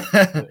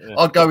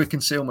 I'd go with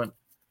concealment,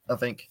 I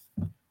think.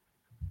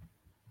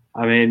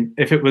 I mean,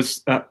 if it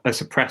was a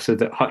suppressor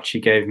that Hutchie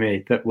gave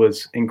me that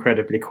was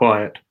incredibly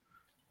quiet,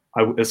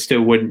 I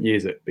still wouldn't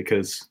use it,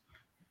 because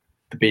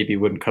the BB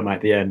wouldn't come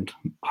out the end.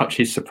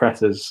 Hutchie's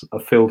suppressors are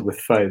filled with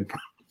foam.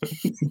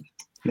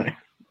 No.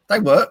 They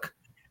work.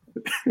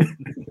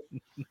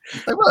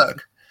 They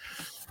work.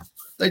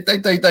 They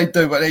do. But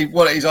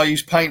what it is, I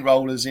use paint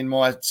rollers in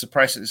my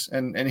suppressors,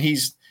 and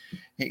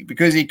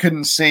because he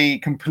couldn't see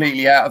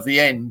completely out of the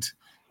end,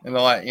 and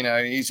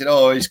he said,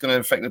 "Oh, it's going to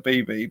affect the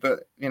BB,"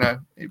 but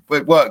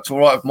it worked all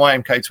right with my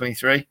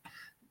MK23.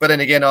 But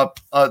then again,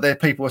 their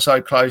people were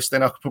so close,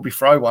 then I could probably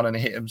throw one and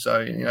hit them. So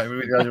it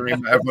really doesn't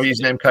really matter if we're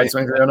using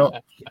MK23 or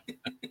not.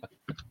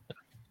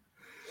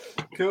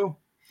 Cool.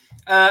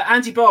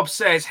 Andy Bob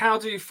says, how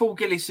do full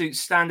ghillie suits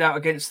stand out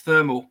against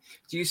thermal?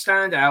 Do you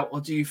stand out, or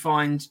do you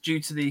find due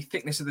to the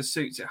thickness of the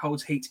suits it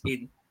holds heat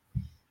in?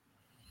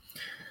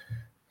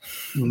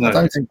 No, I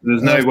don't think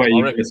there's no way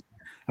you can.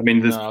 I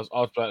mean, I was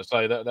about to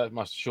say that's going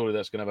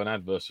to have an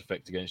adverse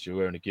effect against you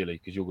wearing a ghillie,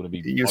 because you're going to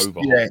be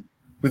over. Yeah,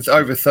 with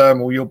over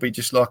thermal, you'll be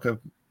just like a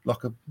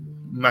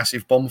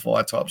massive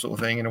bonfire type sort of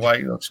thing in a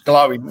way. It's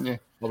glowing, wouldn't you?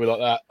 I'll be like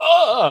that.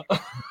 Ah!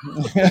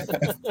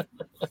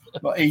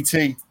 Like ET.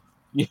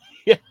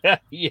 Yeah.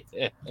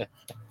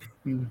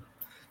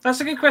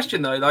 That's a good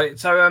question, though.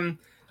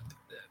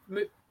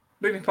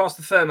 Moving past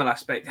the thermal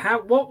aspect,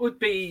 what would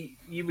be,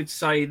 you would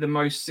say, the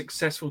most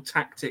successful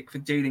tactic for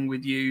dealing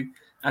with you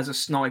as a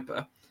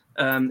sniper?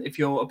 If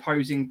you're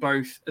opposing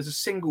both as a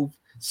single,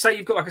 say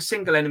you've got like a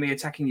single enemy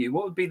attacking you,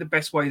 what would be the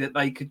best way that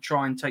they could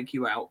try and take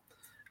you out?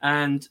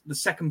 And the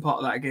second part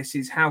of that, I guess,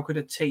 is how could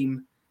a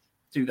team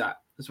do that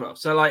as well?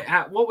 So,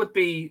 what would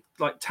be,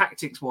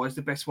 tactics-wise,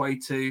 the best way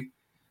to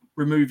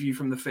remove you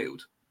from the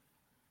field?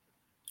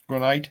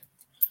 Grenade.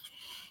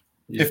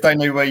 Yeah. If they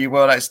knew where you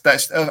were,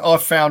 that's. I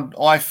found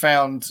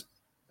over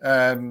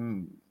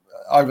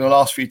the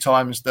last few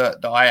times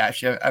that I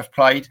actually have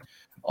played,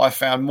 I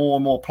found more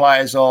and more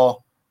players are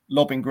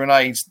lobbing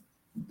grenades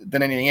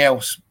than anything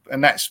else,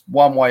 and that's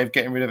one way of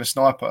getting rid of a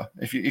sniper.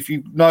 If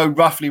you know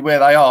roughly where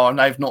they are and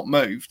they've not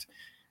moved,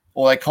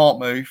 or they can't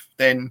move,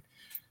 then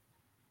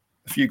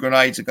a few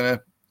grenades are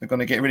gonna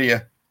get rid of you.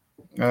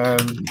 I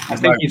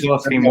think he's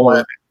asking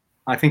more.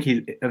 I think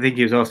he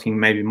was asking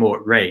maybe more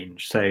at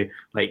range. So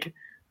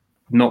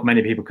not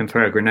many people can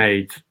throw a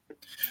grenade.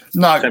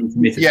 No,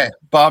 yeah,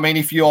 but I mean,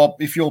 if you're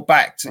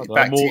backed in,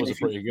 mortars are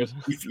pretty good.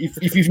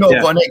 If you've not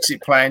got an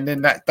exit plan,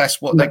 then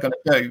that's what they're going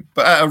to do.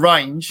 But at a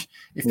range,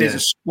 if there's a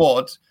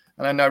squad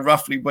and I know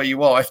roughly where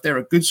you are, if they're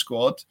a good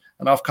squad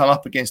and I've come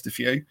up against a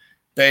few,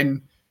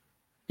 then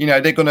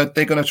they're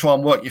gonna try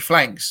and work your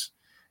flanks.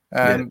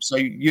 So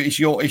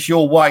it's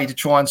your way to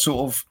try and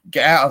sort of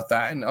get out of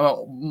that. And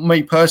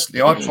me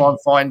personally, I'd try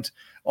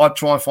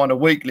and find a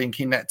weak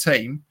link in that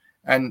team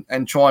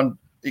and try and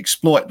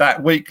exploit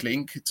that weak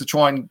link to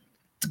try and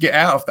to get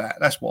out of that.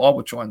 That's what I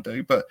would try and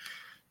do. But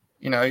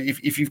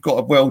if you've got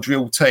a well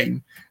drilled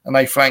team and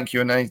they flank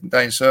you and they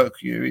encircle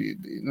you,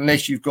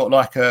 unless you've got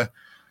like a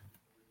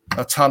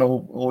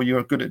tunnel or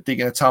you're good at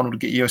digging a tunnel to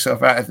get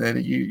yourself out of there,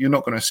 you're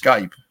not going to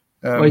escape.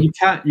 Well, you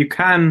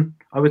can.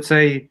 I would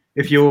say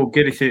if your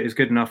ghillie suit is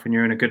good enough and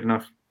you're in a good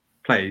enough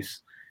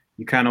place,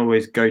 you can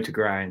always go to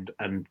ground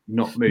and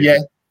not move. Yeah.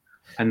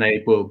 And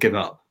they will give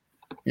up.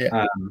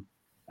 Yeah.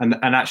 And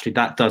actually,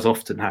 that does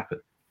often happen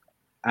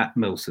at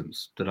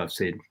Milsons that I've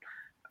seen.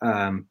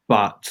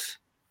 But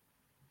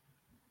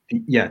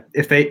yeah,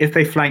 if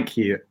they flank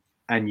you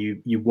and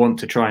you want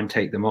to try and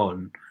take them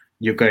on,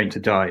 you're going to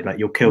die. Like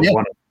you'll kill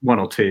one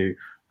or two,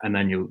 and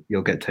then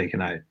you'll get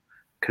taken out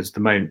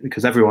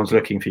because everyone's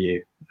looking for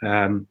you.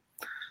 Like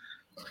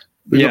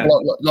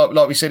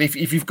we said,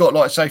 if you've got,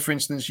 like, say for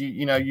instance,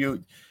 you're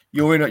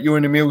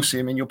in a mil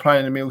sim and you're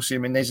playing a mil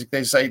sim and there's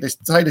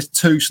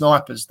two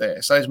snipers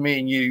there. So there's me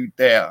and you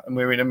there, and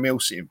we're in a mil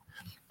sim,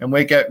 and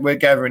we're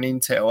gathering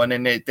intel, and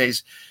then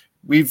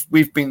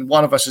we've been,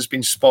 one of us has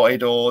been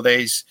spotted, or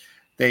there's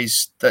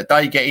that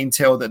they get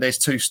intel that there's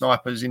two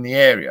snipers in the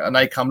area, and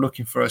they come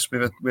looking for us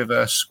with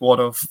a squad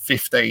of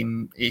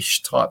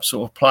 15-ish type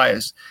sort of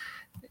players.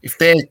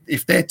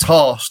 If they're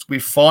tasked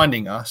with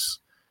finding us,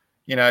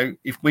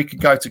 if we could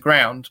go to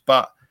ground,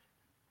 but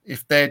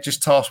if they're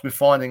just tasked with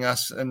finding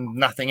us and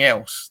nothing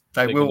else,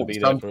 they will be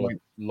at there some for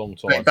point. A long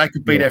time. They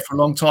could be there for a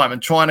long time,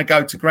 and trying to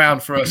go to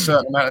ground for a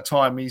certain amount of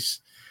time is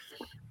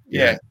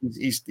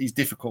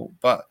difficult.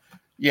 But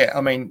yeah,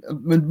 I mean,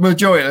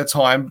 majority of the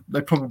time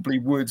they probably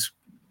would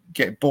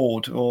get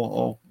bored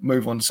or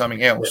move on to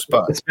something else.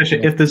 But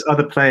especially if there's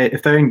other players,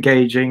 if they're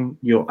engaging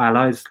your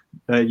allies,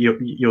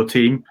 your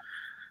team,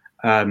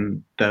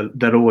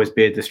 there'll always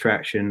be a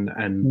distraction,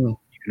 and you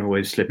can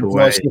always slip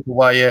away.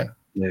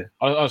 Yeah.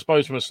 I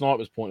suppose from a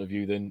sniper's point of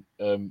view, then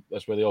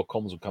that's where the old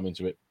comms will come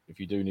into it. If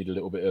you do need a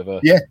little bit of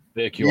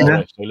bit of QRF.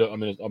 Yeah. So look,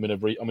 I'm in a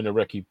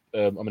recce,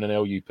 I'm in an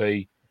LUP.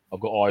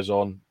 I've got eyes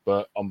on,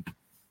 but I'm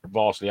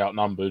vastly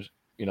outnumbered.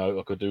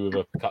 I could do with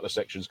a couple of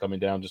sections coming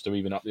down just to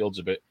even up the odds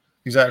a bit.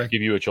 Exactly.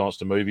 Give you a chance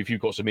to move. If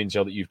you've got some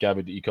intel that you've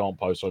gathered that you can't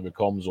post over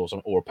comms or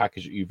a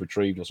package that you've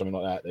retrieved or something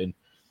like that, then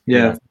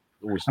the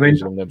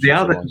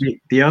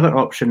other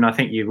option I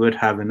think you would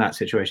have in that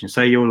situation,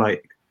 say you're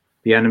like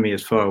the enemy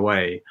is far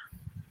away.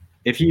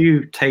 If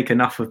you take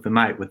enough of them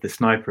out with the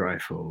sniper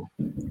rifle,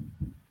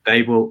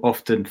 they will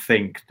often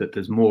think that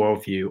there's more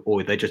of you,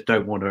 or they just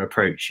don't want to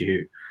approach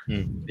you.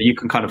 You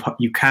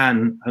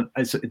can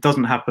it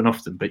doesn't happen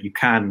often, but you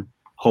can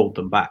hold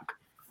them back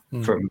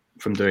from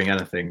doing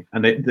anything,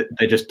 and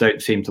they just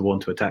don't seem to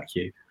want to attack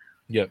you.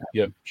 Yeah,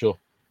 sure.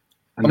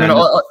 And I mean, I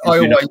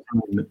always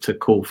to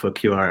call for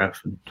QRF.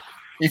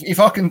 If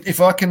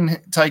I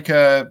can take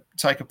a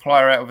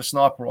player out of a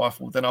sniper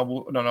rifle, then I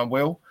will,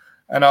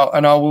 and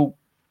I will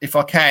if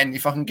I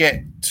can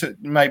get to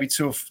maybe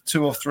two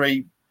or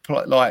three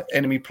like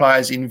enemy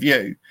players in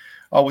view,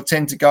 I would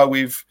tend to go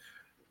with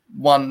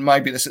one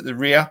maybe that's at the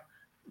rear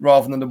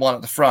rather than the one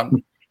at the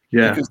front.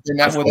 Yeah, because then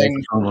that will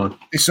then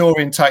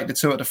disorientate the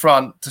two at the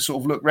front to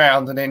sort of look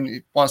round, and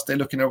then once they're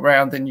looking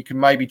around, then you can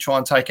maybe try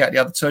and take out the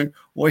other two,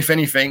 or if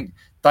anything,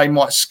 they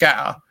might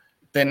scatter.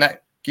 Then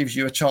that gives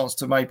you a chance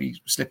to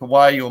maybe slip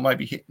away or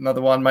maybe hit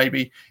another one.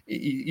 Maybe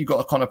you've got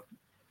to kind of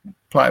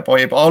play it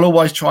by ear. But I'll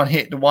always try and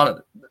hit the one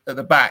at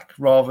the back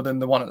rather than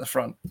the one at the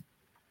front.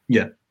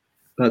 Yeah,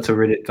 that's a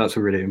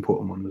really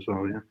important one as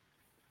well. Yeah.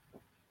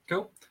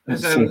 Cool.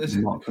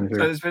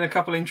 There's been a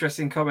couple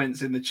interesting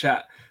comments in the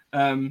chat.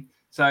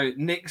 So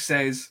Nick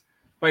says,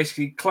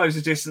 basically, close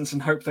the distance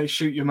and hope they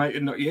shoot your mate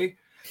and not you.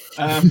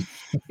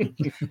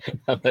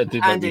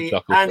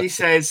 Andy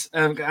says,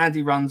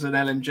 Andy runs an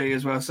LMG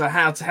as well. So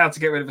how to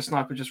get rid of a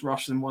sniper, just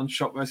rush them one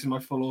shot versus my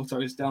full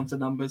auto is down to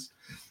numbers.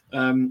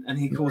 And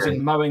he calls it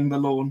mowing the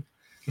lawn.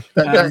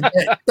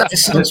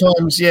 That's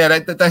sometimes, there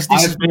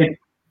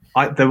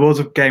was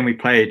a game I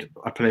played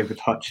with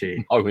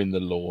Hutchie. Mowing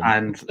the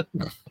lawn.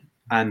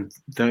 And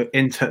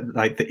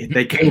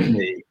they killed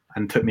me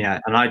and took me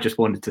out, and I just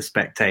wanted to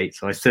spectate,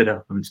 so I stood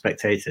up and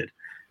spectated,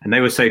 and they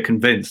were so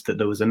convinced that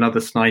there was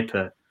another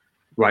sniper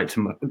right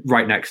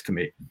next to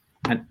me,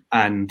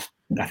 and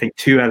I think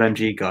 2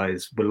 LMG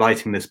guys were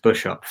lighting this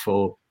bush up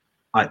for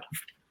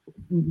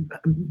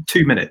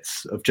 2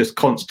 minutes of just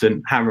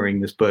constant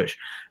hammering this bush,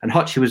 and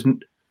Hutchie was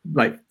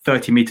like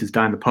 30 meters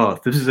down the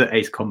path. This is at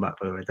Ace Combat,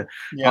 by the way,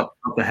 up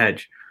the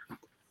hedge,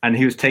 and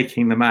he was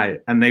taking them out,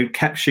 and they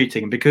kept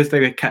shooting, and because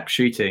they kept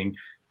shooting,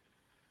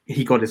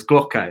 he got his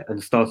Glock out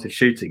and started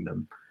shooting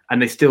them,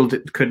 and they still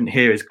couldn't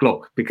hear his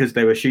Glock because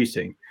they were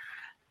shooting.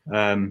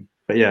 But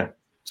yeah,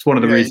 it's one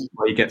of the reasons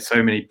why you get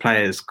so many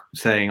players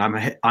saying,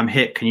 I'm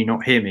hit, can you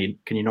not hear me?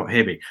 Can you not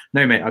hear me?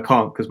 No, mate, I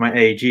can't, because my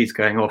AEG is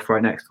going off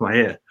right next to my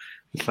ear.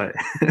 It's like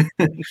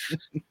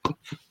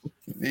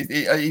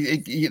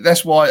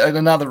that's why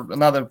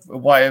another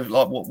way of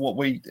like what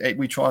we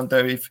try and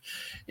do,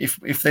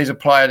 if there's a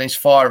player and he's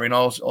firing,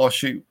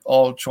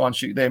 I'll try and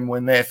shoot them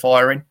when they're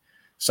firing.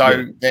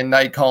 So then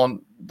they kind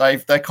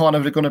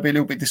of are going to be a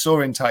little bit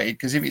disorientated,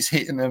 because if it's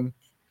hitting them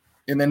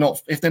and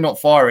if they're not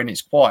firing,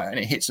 it's quiet, and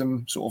it hits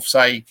them sort of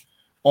say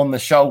on the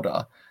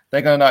shoulder,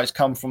 they're going to know it's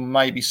come from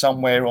maybe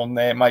somewhere on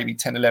there, maybe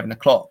 10, 11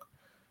 o'clock.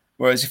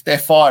 Whereas if they're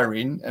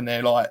firing and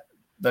they've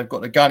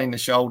got the gun in the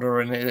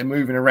shoulder and they're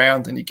moving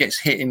around and they get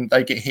hit in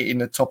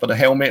the top of the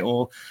helmet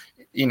or,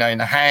 in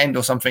the hand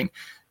or something,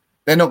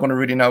 they're not going to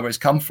really know where it's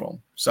come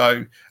from.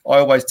 So I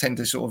always tend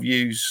to sort of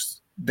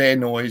use their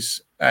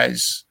noise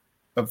as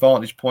a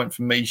vantage point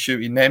for me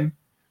shooting them,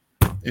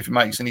 if it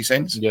makes any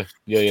sense.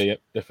 Yeah,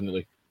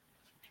 definitely.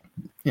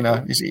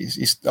 I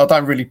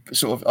don't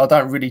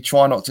really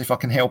try not to, if I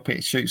can help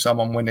it, shoot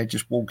someone when they're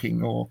just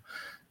walking, or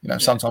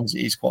sometimes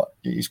it is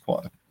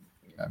quite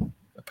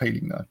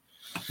appealing though.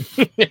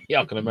 Yeah,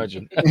 I can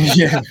imagine.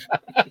 Yeah.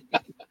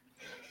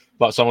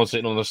 Like someone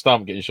sitting on the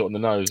stump getting shot in the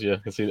nose. Yeah,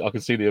 I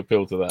can see the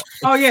appeal to that.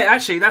 Oh yeah,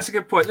 actually, that's a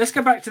good point. Let's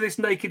go back to this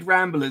Naked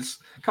Ramblers.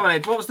 Come on,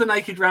 Ed. What was the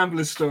Naked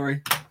Ramblers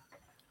story?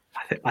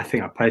 I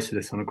think I posted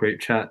this on a group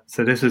chat.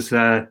 So this was,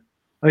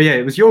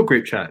 it was your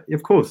group chat,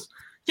 of course.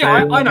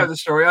 Yeah, so, I know the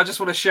story. I just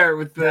want to share it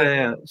with the.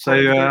 Yeah. So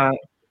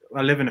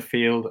I live in a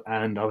field,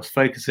 and I was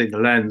focusing the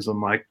lens on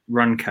my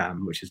run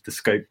cam, which is the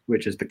scope,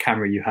 which is the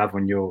camera you have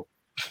on your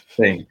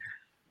thing,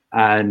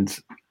 and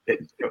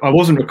I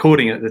wasn't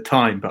recording it at the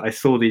time, but I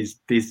saw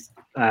these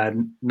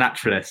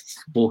naturalists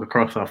walk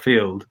across our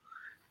field,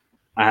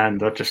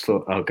 and I just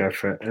thought I'll go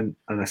for it, and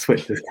I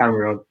switched this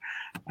camera on.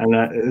 And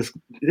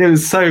it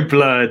was so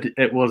blurred,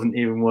 it wasn't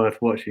even worth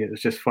watching. It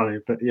was just funny,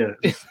 but yeah.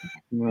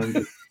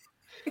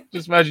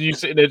 Just imagine you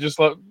sitting there, just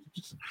like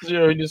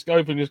zeroing your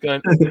scope and just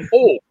going,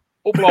 "Oh,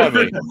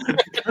 blimey!"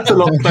 That's a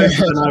lot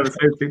closer than I was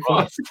hoping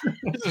for.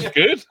 This is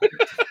good.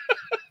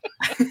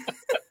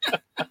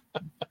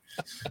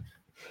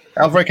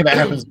 I reckon that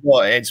happens a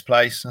lot at Ed's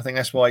place. I think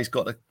that's why he's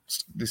got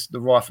the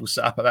rifle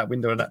set up at that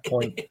window at that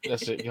point.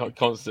 That's it,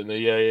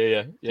 constantly.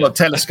 Yeah. Got a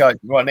telescope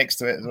right next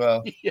to it as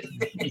well.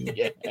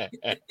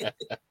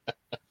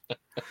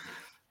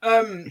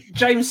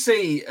 James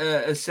C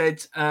has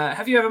said,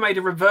 have you ever made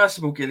a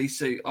reversible ghillie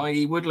suit,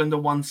 i.e. woodland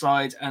on one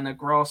side and a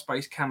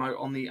grass-based camo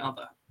on the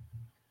other?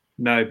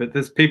 No, but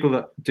there's people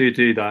that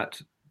do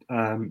that.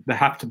 They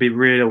have to be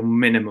real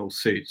minimal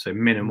suits, so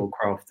minimal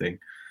crafting.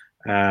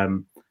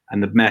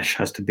 And the mesh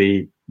has to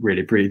be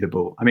really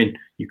breathable. I mean,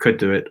 you could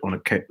do it on a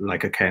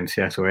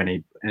KMCS or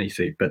any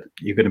suit, but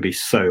you're going to be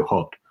so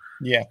hot.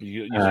 Yeah.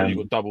 You've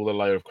got double the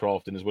layer of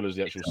crafting as well as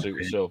the actual suit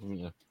itself, haven't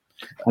you?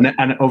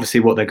 And obviously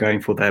what they're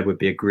going for there would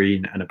be a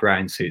green and a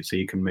brown suit, so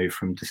you can move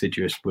from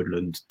deciduous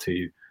woodland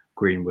to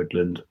green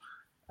woodland.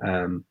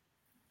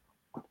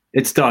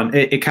 It's done.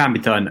 It can be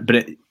done,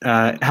 but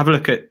have a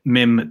look at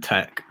Mim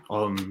Tech.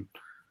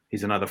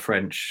 He's another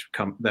French.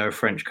 They're a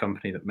French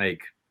company that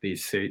make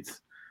these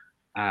suits,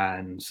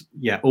 and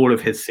yeah, all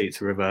of his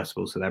suits are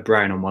reversible, so they're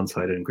brown on one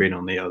side and green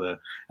on the other,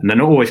 and they're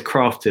not always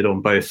crafted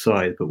on both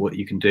sides. But what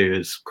you can do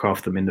is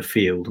craft them in the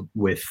field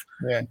with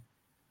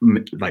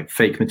like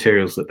fake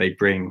materials that they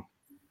bring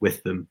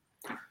with them.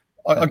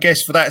 I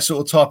guess for that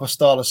sort of type of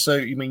style of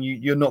suit, I mean,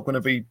 you're not going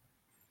to be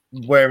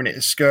wearing it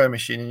as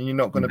skirmishing, and you're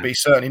not going to be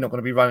certainly not going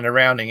to be running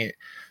around in it.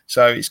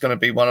 So it's going to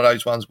be one of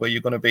those ones where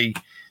you're going to be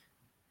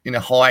in a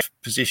high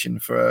position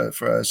for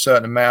a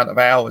certain amount of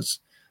hours,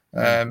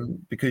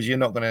 because you're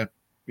going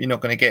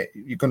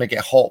to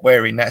get hot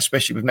wearing that,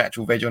 especially with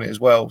natural veg on it as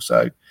well.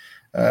 So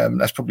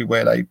that's probably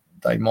where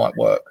they might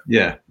work.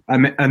 Yeah, I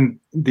mean, and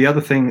the other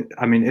thing,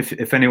 I mean,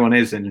 if anyone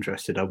is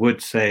interested, I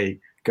would say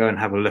go and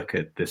have a look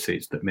at the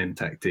suits that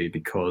Mimtech do,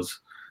 because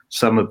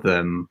some of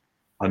them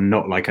are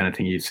not like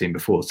anything you've seen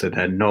before. So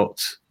they're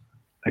not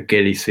a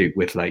ghillie suit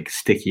with like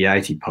sticky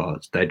outy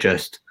parts. They're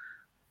just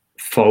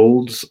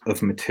folds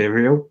of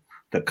material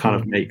that kind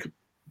of make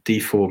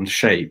deformed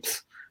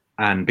shapes.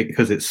 And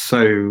because it's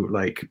so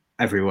like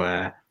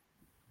everywhere,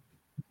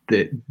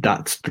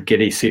 that's the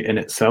ghillie suit in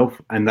itself.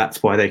 And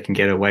that's why they can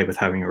get away with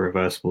having a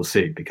reversible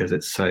suit, because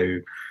it's so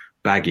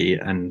baggy.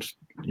 And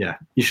yeah,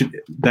 you should.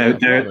 They're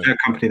a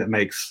company that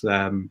makes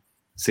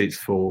suits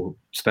for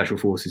special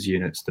forces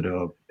units that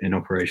are in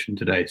operation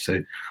today. So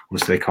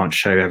obviously they can't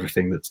show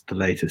everything that's the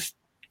latest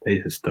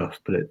stuff,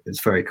 but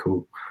it's very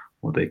cool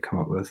what they come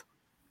up with.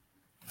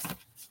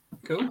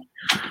 Cool.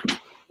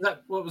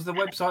 What was the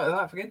website of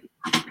that again?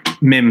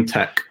 Mim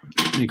Tech,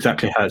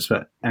 exactly how it's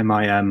spelled.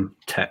 MIM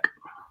Tech.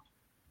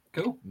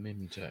 Cool.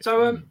 Mim Tech.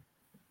 So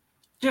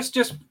just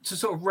to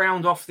sort of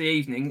round off the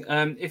evening,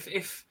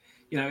 if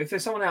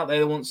there's someone out there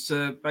that wants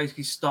to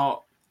basically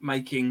start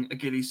making a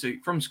ghillie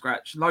suit from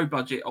scratch, low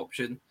budget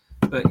option,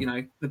 but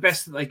the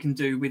best that they can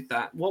do with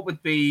that, what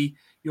would be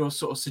your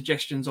sort of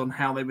suggestions on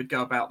how they would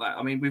go about that?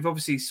 I mean, we've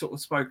obviously sort of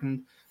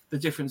spoken the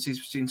differences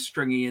between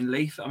stringy and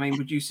leaf. I mean,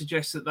 would you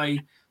suggest that they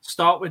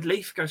start with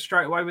leaf, go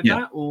straight away with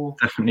that, or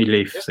definitely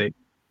leaf suit?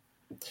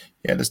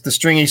 Yeah, the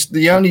stringy.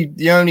 The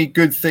only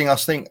good thing, I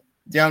think,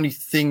 the only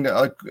thing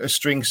that a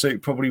string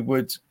suit probably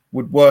would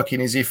work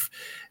in is if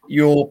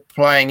you're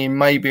playing in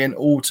maybe an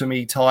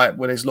autumny type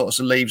where there's lots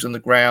of leaves on the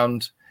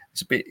ground.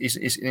 It's a bit,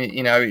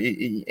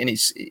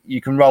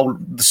 you can roll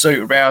the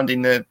suit around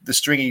in the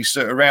stringy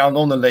suit around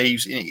on the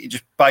leaves. And it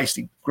just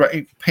basically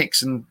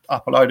picks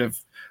up a load of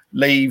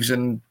leaves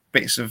and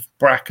bits of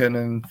bracken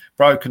and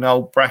broken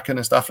old bracken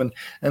and stuff, and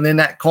then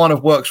that kind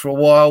of works for a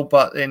while.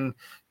 But then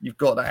you've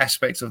got the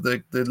aspect of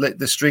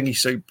the stringy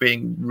suit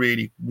being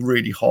really,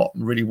 really hot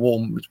and really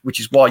warm, which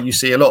is why you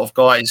see a lot of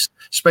guys,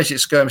 especially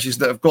at skirmishes,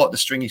 that have got the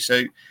stringy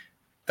suit.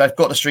 They've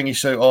got the stringy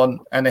suit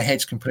on and their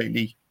head's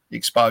completely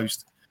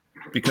exposed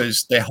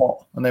because they're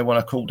hot and they want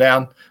to cool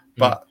down.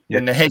 But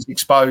when their head's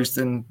exposed,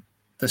 then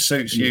the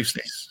suit's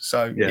useless.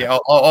 So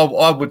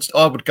I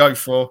would go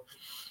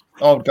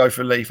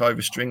for leaf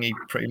over stringy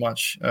pretty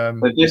much.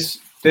 But this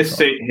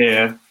suit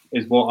here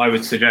is what I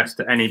would suggest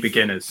to any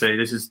beginners. So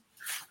this is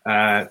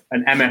an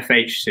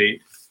MFH suit.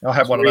 I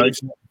have one of those.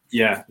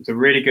 Yeah, it's a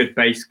really good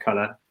base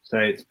color. So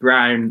it's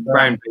brown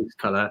base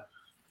color,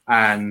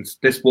 and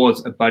this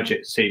was a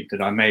budget suit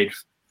that I made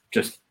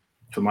just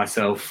for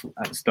myself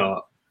at the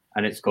start.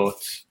 And it's got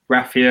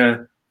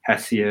raffia,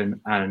 hessian,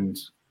 and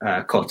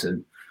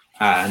cotton.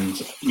 And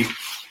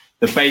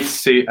the base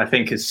suit, I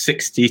think, is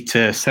 £60 to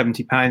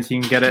 £70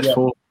 you can get it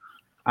for.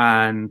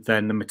 And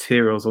then the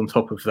materials on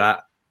top of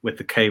that with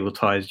the cable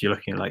ties, you're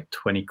looking at like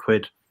 20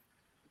 quid.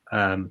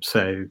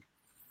 So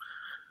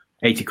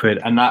 80 quid.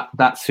 And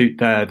that suit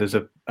there's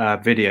a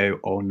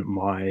video on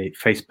my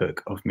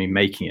Facebook of me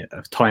making it,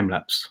 of time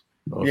lapse.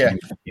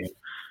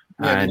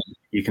 And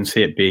you can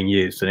see it being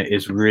used, and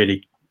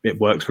it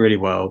works really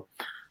well.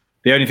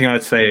 The only thing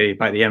I'd say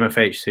about the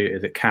MFH suit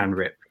is it can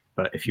rip.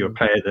 But if you're a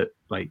player that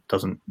like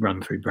doesn't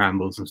run through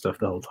brambles and stuff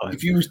the whole time,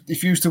 if you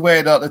used to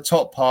wear the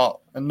top part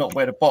and not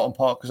wear the bottom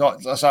part,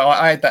 because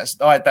I had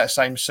that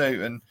same suit,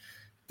 and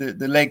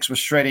the legs were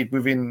shredded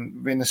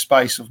within the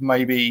space of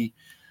maybe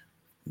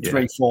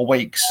 3-4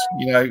 weeks.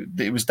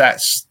 It was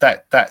that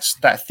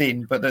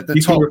thin, but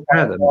the top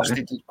part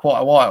lasted quite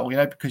a while.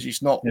 Because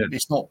it's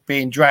not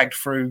being dragged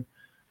through.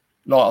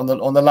 Like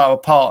on the lower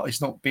part,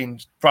 it's not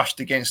being brushed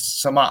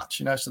against so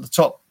much. So the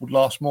top would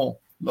last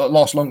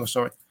longer.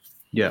 Sorry.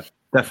 Yeah,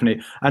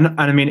 definitely. And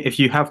I mean, if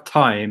you have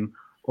time,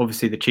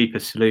 obviously the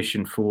cheapest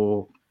solution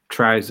for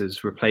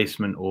trousers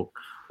replacement or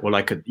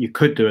like you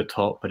could do a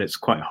top, but it's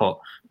quite hot.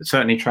 But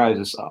certainly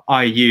trousers.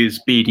 I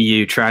use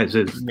BDU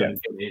trousers. Yeah.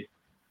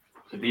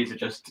 So these are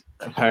just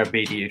a pair of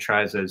BDU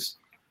trousers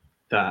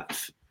that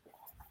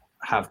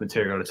have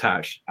material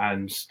attached,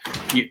 and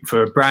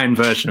for a brown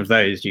version of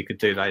those, you could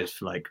do those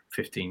for like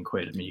 15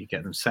 quid. I mean, you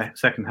get them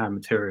secondhand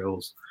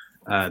materials,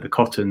 the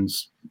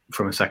cottons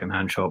from a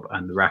second-hand shop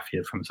and the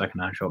raffia from a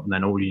second-hand shop, and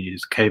then all you need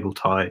is a cable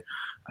tie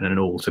and an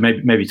awl. So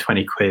maybe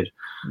 20 quid,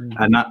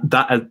 and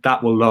that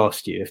will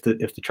last you if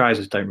the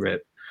trousers don't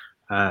rip,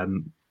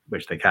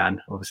 which they can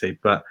obviously,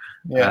 but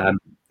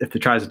if the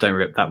trousers don't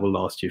rip, that will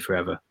last you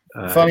forever.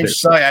 Funny to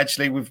say,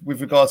 actually,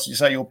 with regards to you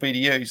say your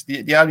BDUs,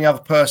 the only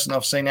other person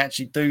I've seen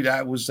actually do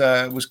that was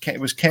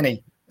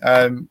Kenny.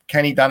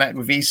 Kenny done it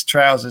with his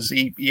trousers.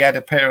 He had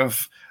a pair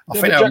of I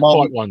think they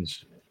were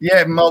ones.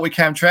 Yeah,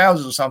 multicam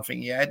trousers or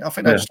something. He had. I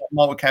think they were just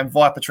multicam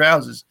Viper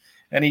trousers,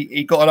 and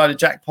he got a load of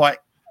Jack Pike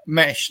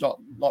mesh, like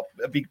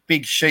a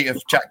big sheet of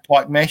Jack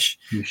Pike mesh,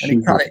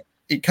 and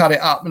he cut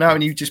it up.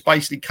 And he just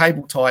basically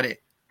cable tied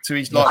it to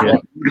his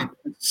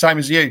same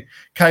as you,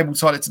 cable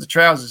tied it to the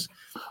trousers.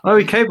 Oh,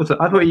 he cable tied.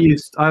 I thought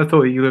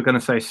you were going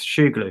to say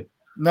shoe glue.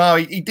 No,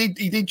 he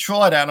did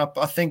try that, and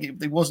I think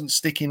it wasn't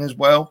sticking as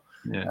well.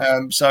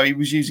 Yeah. So he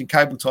was using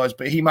cable ties,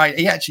 but he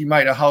actually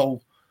made a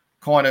whole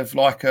kind of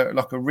like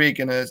a rig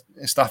and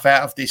stuff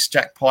out of this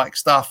Jack Pike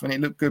stuff, and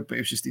it looked good, but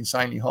it was just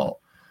insanely hot.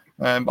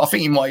 But I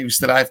think he might even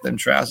still have them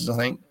trousers. I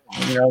think.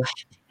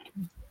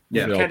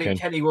 Yeah,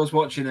 Kenny was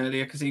watching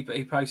earlier because he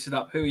posted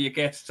up, "Who are your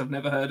guests? I've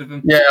never heard of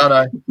them." Yeah, I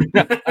know.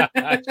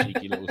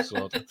 Cheeky little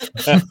sod.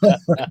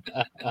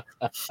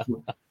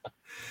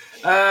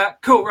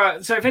 Cool,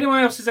 right. So if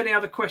anyone else has any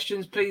other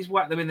questions, please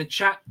whack them in the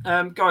chat.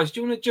 Guys, do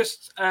you want to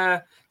just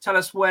tell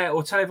us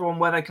tell everyone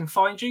where they can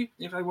find you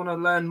if they want to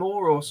learn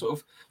more or sort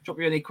of drop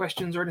you any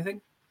questions or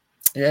anything?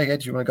 Yeah, do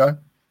you want to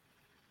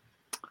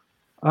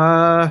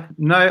go?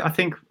 No, I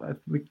think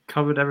we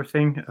covered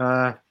everything.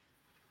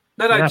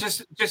 No,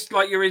 just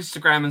like your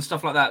Instagram and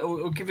stuff like that.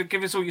 Or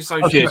give us all your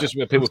socials. Okay, just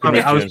where people can.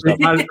 I was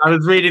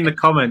reading the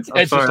comments.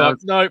 I'm sorry,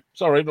 no,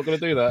 sorry, I'm not going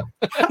to do that.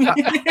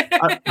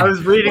 I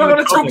was reading. I'm not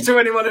going to talk to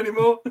anyone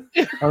anymore.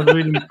 I was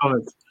reading the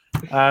comments.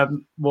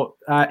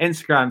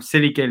 Instagram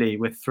Silly Gilly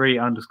with 3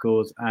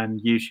 underscores,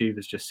 and YouTube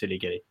is just Silly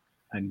Gilly.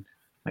 And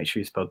make sure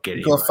you spell Gilly.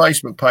 You've got a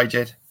Facebook page,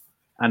 Ed,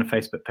 and a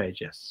Facebook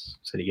page. Yes,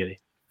 Silly Gilly.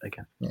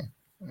 Okay. Yeah,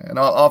 and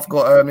I've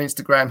got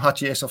Instagram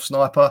Hutchie Airsoft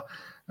Sniper.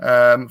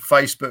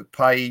 Facebook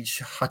page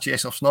Hutchie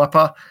Airsoft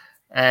Sniper,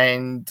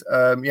 and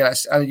and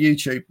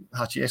YouTube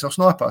Hutchie Airsoft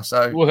Sniper.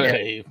 So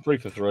 3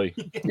 for 3.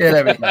 Yeah,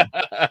 there we go.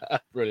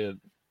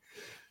 Brilliant.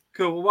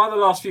 Cool. Well, while the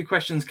last few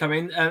questions come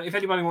in, if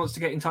anybody wants to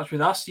get in touch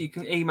with us, you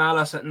can email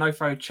us at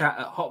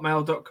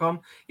nofochat@hotmail.com.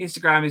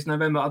 Instagram is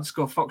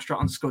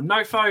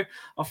November_Foxtrot_Nofo.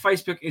 Our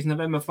Facebook is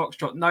November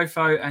Foxtrot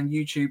Nofo, and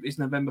YouTube is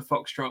November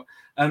Foxtrot.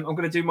 I'm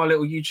going to do my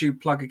little YouTube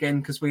plug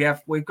again because we've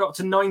got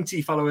to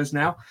 90 followers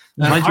now.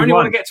 I only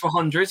want to get to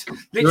 100.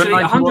 Literally,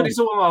 100 is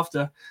all I'm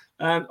after.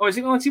 Is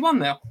it 91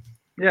 now?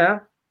 Yeah.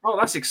 Oh,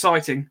 that's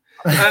exciting.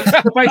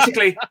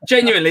 Basically,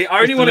 genuinely, I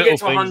only want to get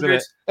to 100.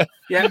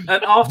 Yeah,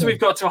 and after we've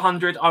got to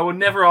 100, I will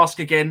never ask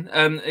again.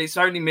 It's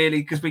only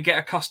merely because we get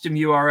a custom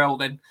URL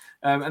then,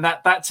 and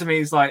that to me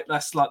is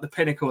that's like the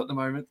pinnacle at the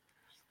moment.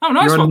 Oh,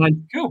 nice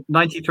one. Cool.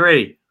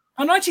 93.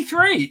 Oh,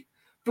 93.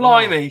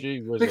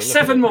 Blimey. Oh, there's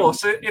 7 more.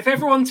 So if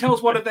everyone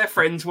tells one of their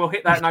friends, we'll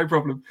hit that no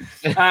problem.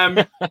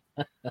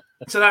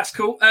 So that's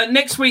cool.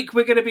 Next week,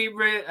 we're going to be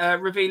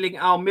revealing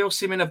our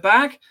Milsim in a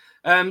bag.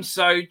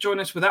 So join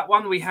us with that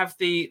one. We have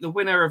the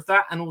winner of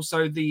that and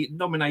also the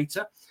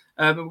nominator.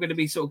 We're going to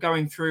be sort of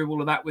going through all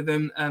of that with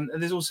them. And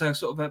there's also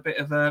sort of a bit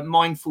of a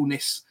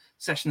mindfulness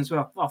session as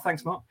well. Oh,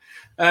 thanks, Mark.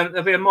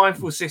 There'll be a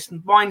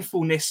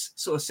mindfulness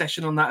sort of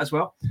session on that as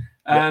well.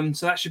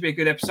 So that should be a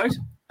good episode.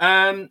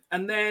 And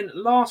then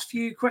last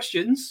few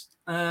questions.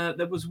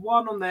 There was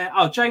one on there.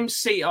 Oh, James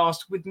C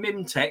asked, with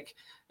Mimtech,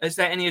 is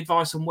there any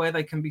advice on where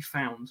they can be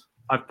found?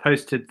 I've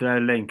posted the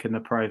link in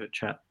the private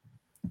chat.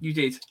 You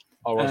did.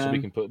 All right, so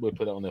we'll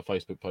put that on their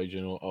Facebook page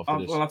after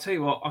this. Well, I'll tell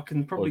you what, I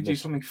can probably do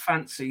something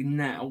fancy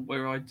now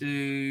where I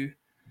do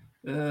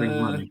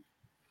bring money.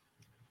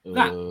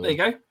 There you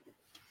go.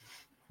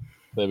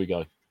 There we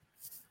go.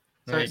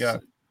 There you go.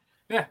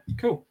 Yeah,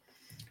 cool.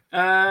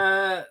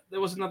 There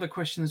was another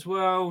question as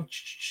well.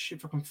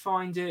 If I can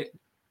find it.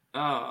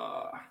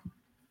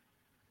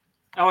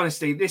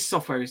 Honestly, this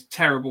software is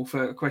terrible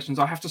for questions.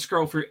 I have to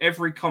scroll through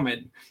every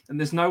comment, and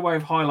there's no way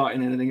of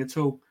highlighting anything at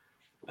all.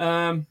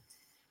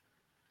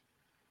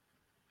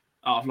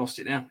 I've lost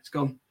it now. It's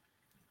gone.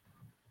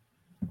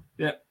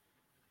 Yep.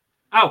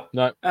 Oh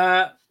no.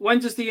 When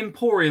does the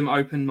Emporium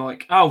open,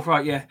 Mike? Oh,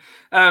 right, yeah.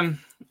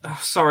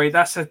 Sorry,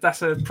 that's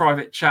a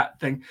private chat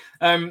thing.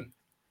 No,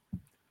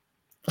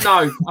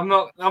 I'm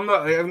not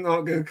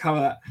going to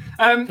cover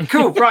that.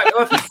 Cool, right.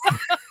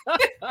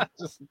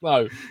 Just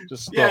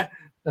stop. Yeah.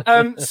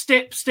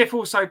 Stiff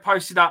also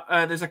posted up.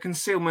 There's a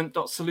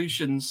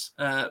concealment.solutions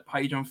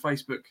page on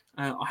Facebook.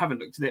 I haven't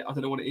looked at it. I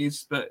don't know what it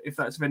is, but if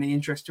that's of any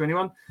interest to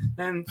anyone,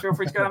 then feel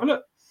free to go and have a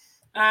look.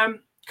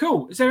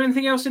 Cool. Is there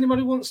anything else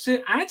anybody wants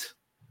to add?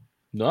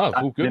 No,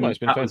 all good, mate. It's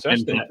been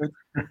fantastic.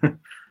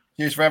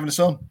 Cheers for having us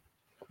on.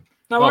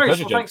 No worries.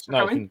 Well, thanks for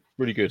coming. It's been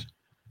really good.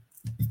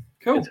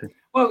 Cool.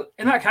 Well,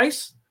 in that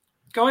case,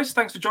 guys,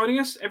 thanks for joining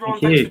us. Everyone,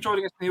 thanks for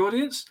joining us in the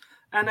audience.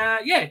 And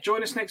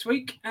join us next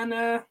week, and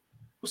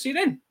we'll see you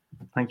then.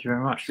 Thank you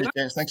very much.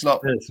 Cheers, thanks a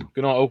lot.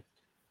 Good night, all.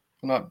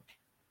 Good night.